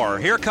war.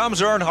 Here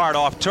comes Earnhardt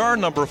off turn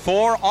number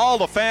 4. All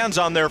the fans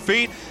on their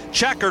feet.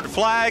 Checkered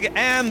flag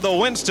and the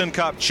Winston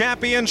Cup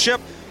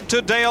championship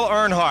to Dale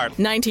Earnhardt.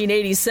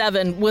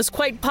 1987 was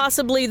quite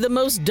possibly the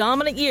most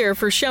dominant year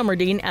for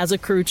Shelmerdine as a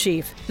crew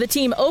chief. The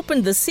team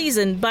opened the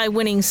season by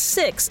winning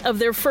 6 of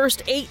their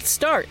first 8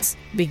 starts,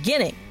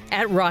 beginning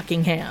at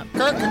Rockingham.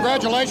 Kurt,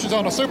 congratulations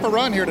on a super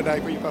run here today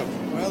for you folks.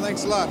 Well,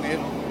 thanks a lot, man.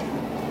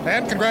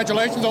 And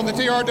congratulations on the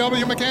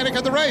TRW mechanic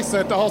of the race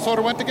that all sort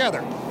of went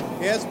together.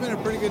 Yeah, it's been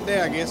a pretty good day,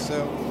 I guess.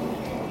 So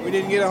we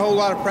didn't get a whole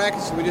lot of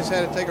practice. We just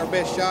had to take our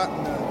best shot,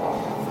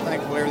 and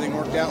thankfully everything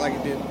worked out like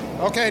it did.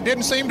 Okay, it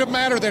didn't seem to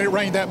matter that it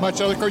rained that much,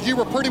 though, because you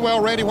were pretty well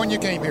ready when you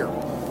came here.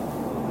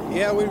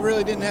 Yeah, we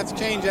really didn't have to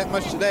change that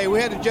much today. We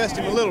had to adjust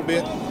him a little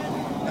bit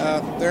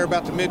there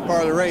about the mid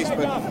part of the race,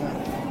 but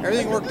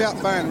everything worked out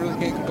fine. Really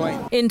can't complain.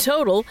 In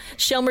total,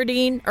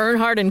 Shelmerdine,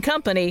 Earnhardt, and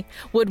company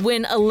would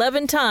win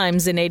 11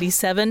 times in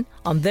 '87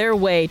 on their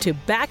way to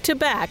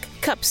back-to-back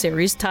Cup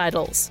Series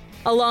titles.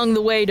 Along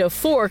the way to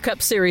 4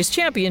 Cup Series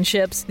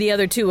championships, the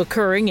other 2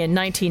 occurring in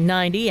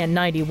 1990 and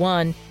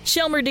 91,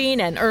 Shelmerdine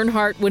and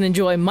Earnhardt would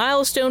enjoy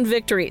milestone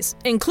victories,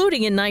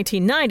 including in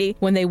 1990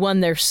 when they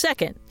won their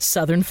second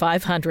Southern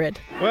 500.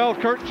 Well,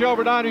 Kurt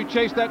Shelmerdine, who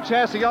chased that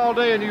chassis all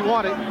day and you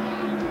won it.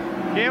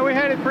 Yeah, we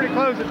had it pretty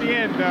close at the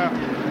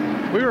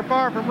end. We were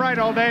far from right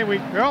all day. We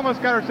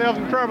almost got ourselves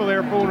in trouble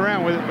there fooling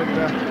around with it, but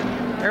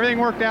everything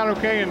worked out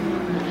okay,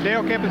 and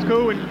Dale kept us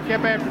cool and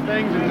kept after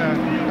things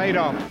and paid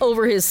off.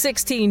 Over his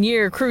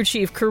 16-year crew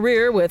chief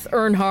career with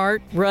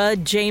Earnhardt,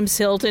 Rudd, James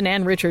Hilton,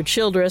 and Richard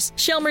Childress,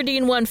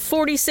 Shelmerdine won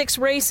 46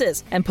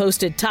 races and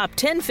posted top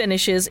 10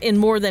 finishes in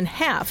more than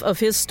half of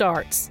his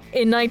starts.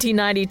 In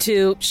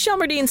 1992,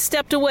 Shelmerdine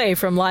stepped away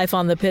from life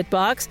on the pit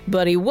box,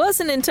 but he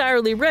wasn't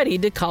entirely ready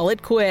to call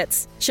it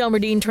quits.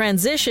 Shelmerdine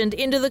transitioned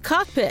into the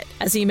cockpit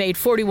as he made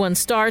 41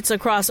 starts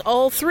across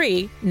all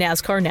 3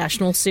 NASCAR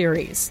National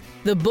Series.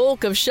 The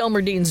bulk of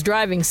Shelmerdine's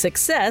driving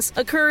success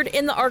occurred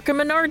in the ARCA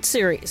Menard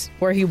Series,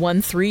 where he won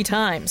 3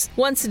 times,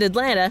 once in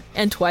Atlanta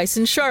and twice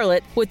in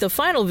Charlotte, with the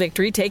final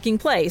victory taking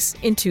place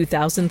in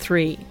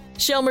 2003.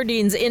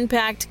 Shelmerdine's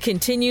impact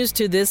continues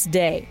to this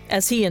day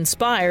as he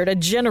inspired a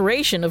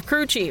generation of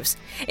crew chiefs,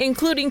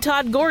 including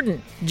Todd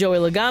Gordon, Joey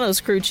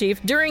Logano's crew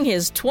chief during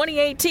his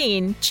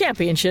 2018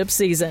 championship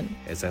season.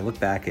 As I look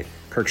back at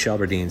Kirk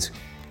Shelmerdine's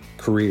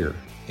career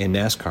in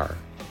NASCAR,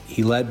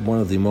 he led one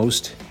of the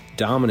most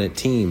dominant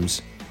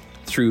teams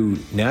through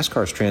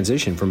NASCAR's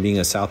transition from being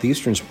a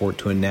southeastern sport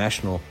to a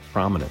national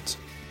prominence.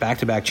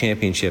 Back-to-back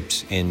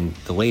championships in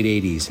the late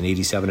 80s, in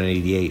 87 and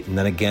 88, and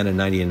then again in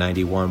 90 and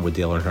 91 with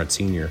Dale Earnhardt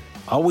Sr.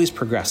 Always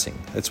progressing.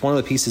 That's one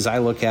of the pieces I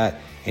look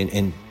at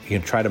and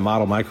try to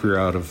model my career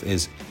out of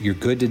is you're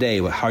good today,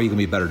 but how are you going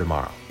to be better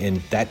tomorrow? And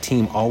that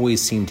team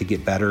always seemed to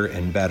get better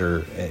and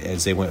better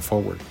as they went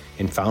forward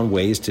and found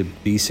ways to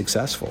be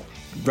successful.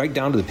 Right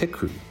down to the pit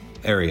crew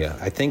area.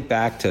 I think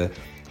back to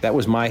that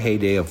was my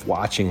heyday of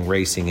watching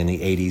racing in the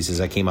 80s as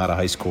I came out of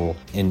high school,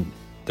 and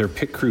their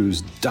pit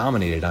crews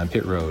dominated on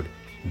pit road.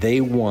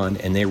 They won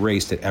and they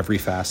raced at every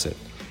facet,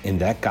 and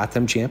that got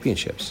them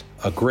championships.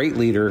 A great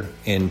leader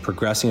in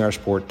progressing our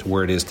sport to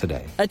where it is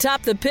today.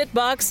 Atop the pit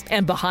box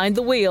and behind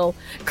the wheel,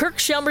 Kirk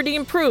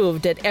Shelmerdine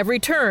proved at every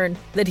turn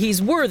that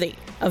he's worthy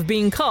of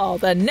being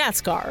called a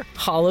NASCAR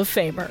Hall of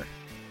Famer.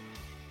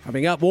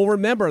 Coming up, we'll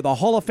remember the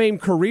Hall of Fame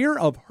career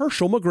of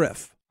Herschel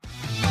McGriff.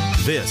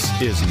 This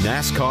is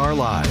NASCAR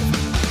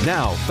Live.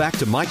 Now, back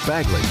to Mike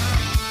Bagley.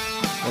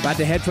 We're about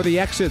to head for the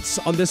exits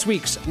on this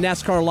week's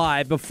NASCAR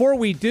Live. Before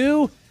we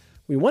do,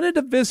 we wanted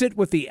to visit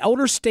with the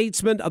elder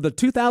statesman of the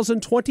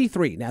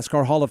 2023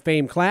 NASCAR Hall of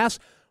Fame class.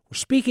 We're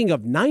speaking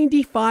of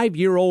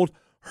 95-year-old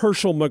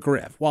Herschel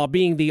McGriff. While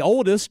being the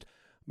oldest,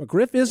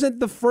 McGriff isn't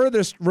the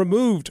furthest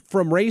removed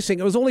from racing.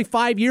 It was only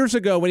 5 years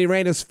ago when he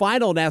ran his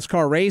final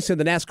NASCAR race in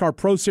the NASCAR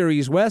Pro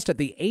Series West at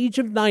the age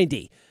of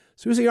 90.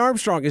 Susie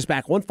Armstrong is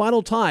back one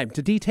final time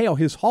to detail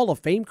his Hall of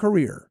Fame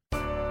career.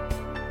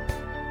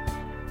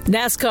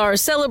 NASCAR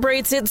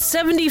celebrates its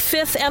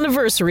 75th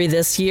anniversary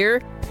this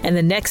year, and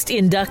the next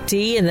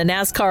inductee in the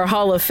NASCAR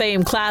Hall of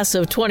Fame class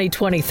of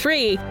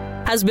 2023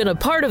 has been a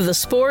part of the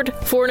sport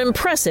for an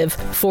impressive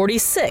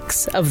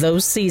 46 of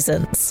those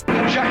seasons.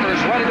 Checkers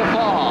ready to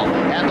fall,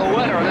 and the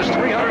winner of this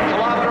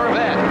 300-kilometer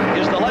event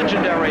is the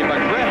legendary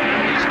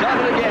McGriff. He's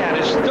done it again,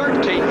 his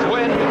 13th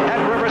win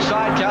at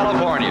Riverside,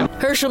 California.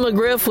 Herschel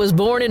McGriff was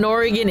born in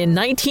Oregon in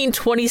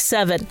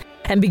 1927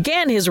 and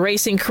began his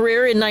racing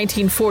career in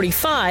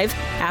 1945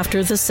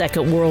 after the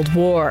Second World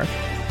War.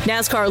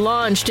 NASCAR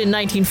launched in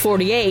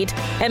 1948,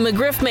 and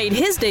McGriff made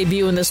his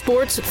debut in the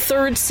sport's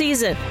third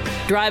season,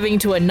 driving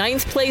to a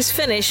ninth-place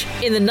finish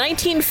in the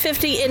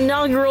 1950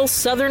 inaugural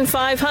Southern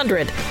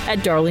 500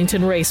 at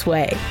Darlington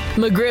Raceway.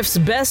 McGriff's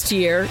best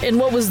year in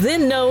what was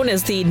then known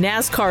as the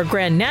NASCAR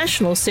Grand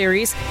National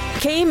Series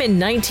came in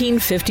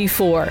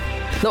 1954.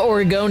 The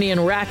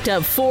Oregonian racked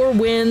up 4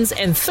 wins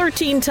and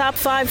 13 top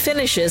 5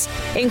 finishes,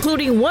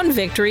 including 1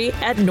 victory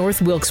at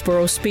North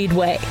Wilkesboro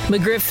Speedway.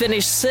 McGriff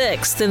finished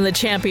 6th in the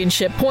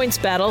championship points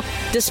battle,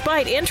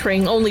 despite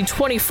entering only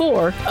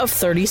 24 of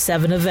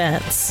 37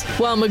 events.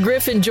 While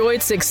McGriff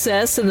enjoyed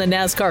success in the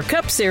NASCAR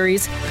Cup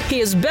Series,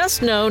 he is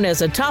best known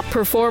as a top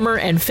performer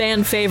and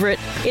fan favorite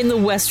in the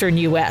Western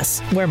U.S.,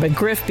 where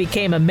McGriff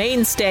became a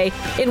mainstay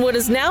in what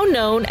is now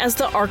known as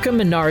the ARCA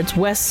Menards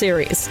West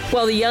Series.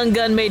 While the young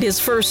gun made his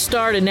first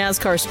start in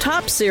NASCAR's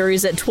top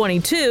series at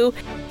 22,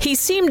 he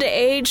seemed to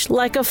age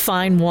like a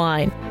fine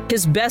wine.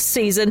 His best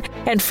season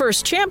and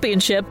first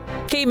championship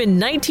came in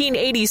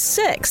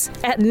 1986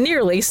 at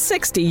nearly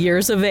 60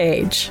 years of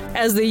age.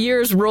 As the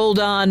years rolled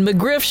on,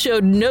 McGriff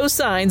showed no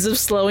signs of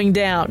slowing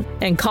down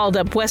and called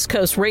up West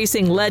Coast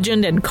racing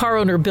legend and car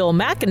owner Bill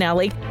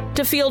McAnally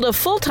to field a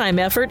full-time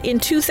effort in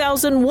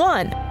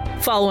 2001.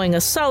 Following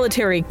a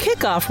solitary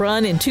kickoff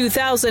run in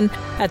 2000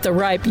 at the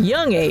ripe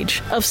young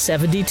age of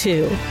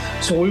 72.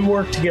 So we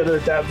worked together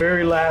at that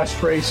very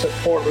last race at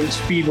Portland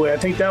Speedway. I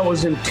think that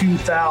was in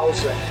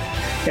 2000.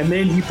 And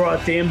then he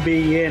brought the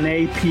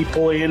MBNA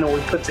people in, and we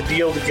put the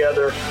deal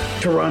together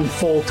to run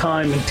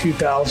full-time in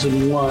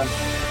 2001.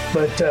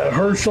 But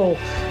Herschel,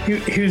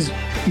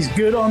 he's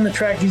good on the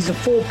track. He's a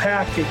full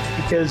package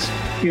because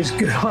he was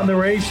good on the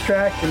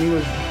racetrack, and he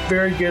was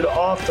very good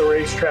off the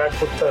racetrack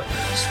with the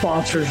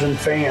sponsors and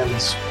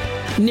fans.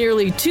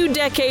 Nearly 2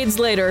 decades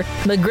later,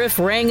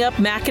 McGriff rang up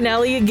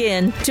McAnally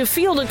again to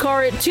field a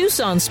car at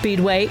Tucson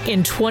Speedway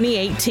in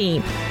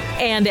 2018.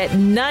 And at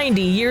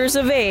 90 years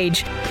of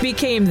age,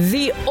 became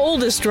the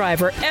oldest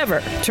driver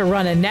ever to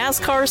run a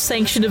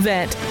NASCAR-sanctioned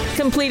event,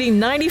 completing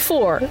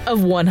 94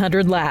 of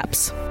 100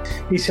 laps.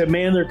 He said,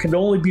 "Man, there could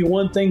only be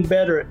one thing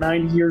better at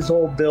 90 years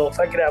old, Bill, if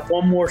I could have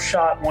one more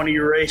shot in one of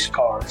your race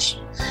cars."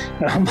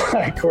 And I'm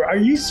like, "Are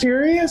you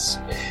serious?"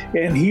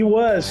 And he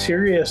was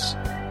serious.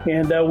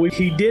 And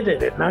he did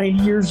it at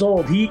 90 years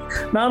old. He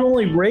not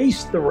only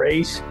raced the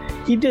race,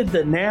 he did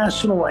the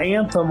national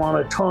anthem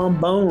on a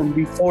trombone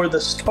before the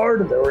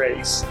start of the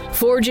race.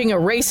 Forging a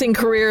racing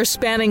career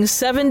spanning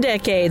 7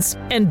 decades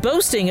and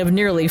boasting of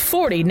nearly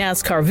 40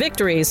 NASCAR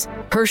victories,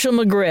 Herschel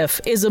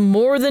McGriff is a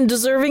more than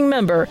deserving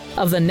member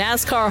of the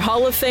NASCAR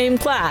Hall of Fame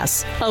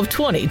class of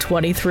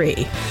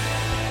 2023.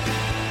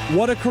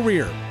 What a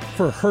career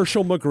for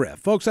Herschel McGriff.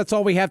 Folks, that's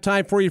all we have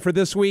time for you for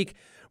this week.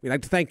 We'd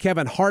like to thank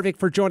Kevin Harvick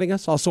for joining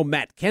us, also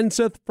Matt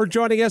Kenseth for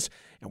joining us,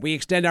 and we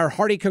extend our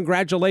hearty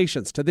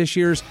congratulations to this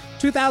year's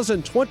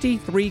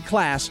 2023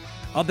 class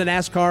of the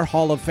NASCAR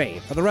Hall of Fame.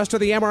 For the rest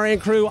of the MRN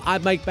crew,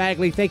 I'm Mike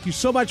Bagley. Thank you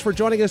so much for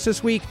joining us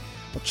this week.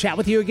 We'll chat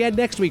with you again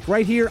next week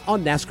right here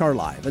on NASCAR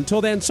Live.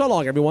 Until then, so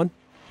long, everyone.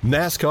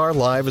 NASCAR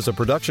Live is a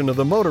production of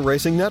the Motor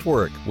Racing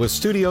Network with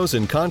studios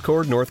in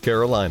Concord, North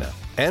Carolina,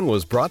 and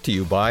was brought to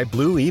you by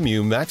Blue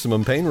Emu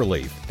Maximum Pain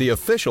Relief, the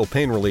official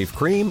pain relief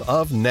cream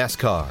of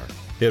NASCAR.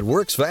 It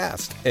works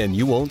fast, and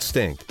you won't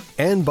stink.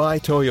 And by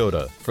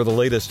Toyota. For the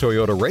latest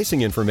Toyota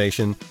racing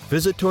information,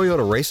 visit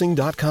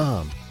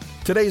toyotaracing.com.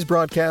 Today's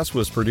broadcast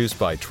was produced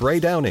by Trey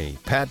Downey,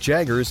 Pat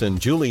Jaggers, and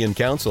Julian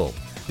Council.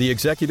 The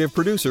executive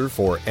producer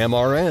for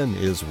MRN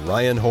is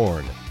Ryan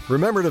Horn.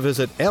 Remember to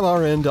visit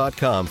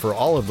mrn.com for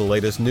all of the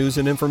latest news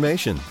and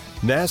information.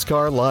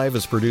 NASCAR Live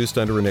is produced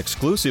under an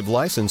exclusive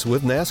license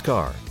with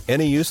NASCAR.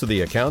 Any use of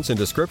the accounts and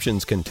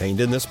descriptions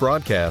contained in this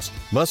broadcast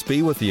must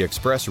be with the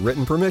express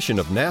written permission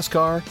of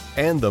NASCAR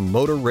and the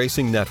Motor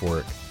Racing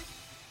Network.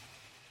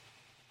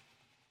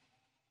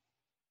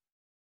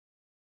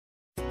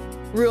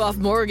 Ruoff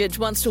Mortgage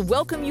wants to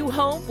welcome you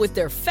home with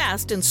their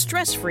fast and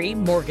stress-free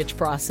mortgage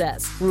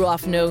process.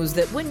 Ruoff knows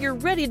that when you're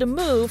ready to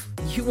move,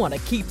 you want to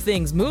keep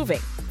things moving.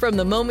 From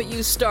the moment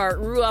you start,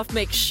 Ruoff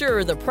makes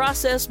sure the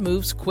process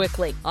moves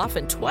quickly,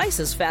 often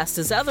twice as fast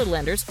as other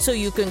lenders, so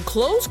you can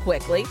close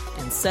quickly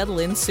and settle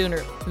in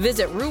sooner.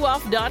 Visit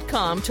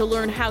Ruoff.com to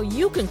learn how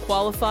you can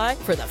qualify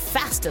for the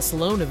fastest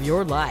loan of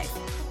your life.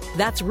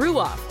 That's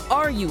Ruoff,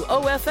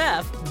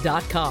 RUOFF.com.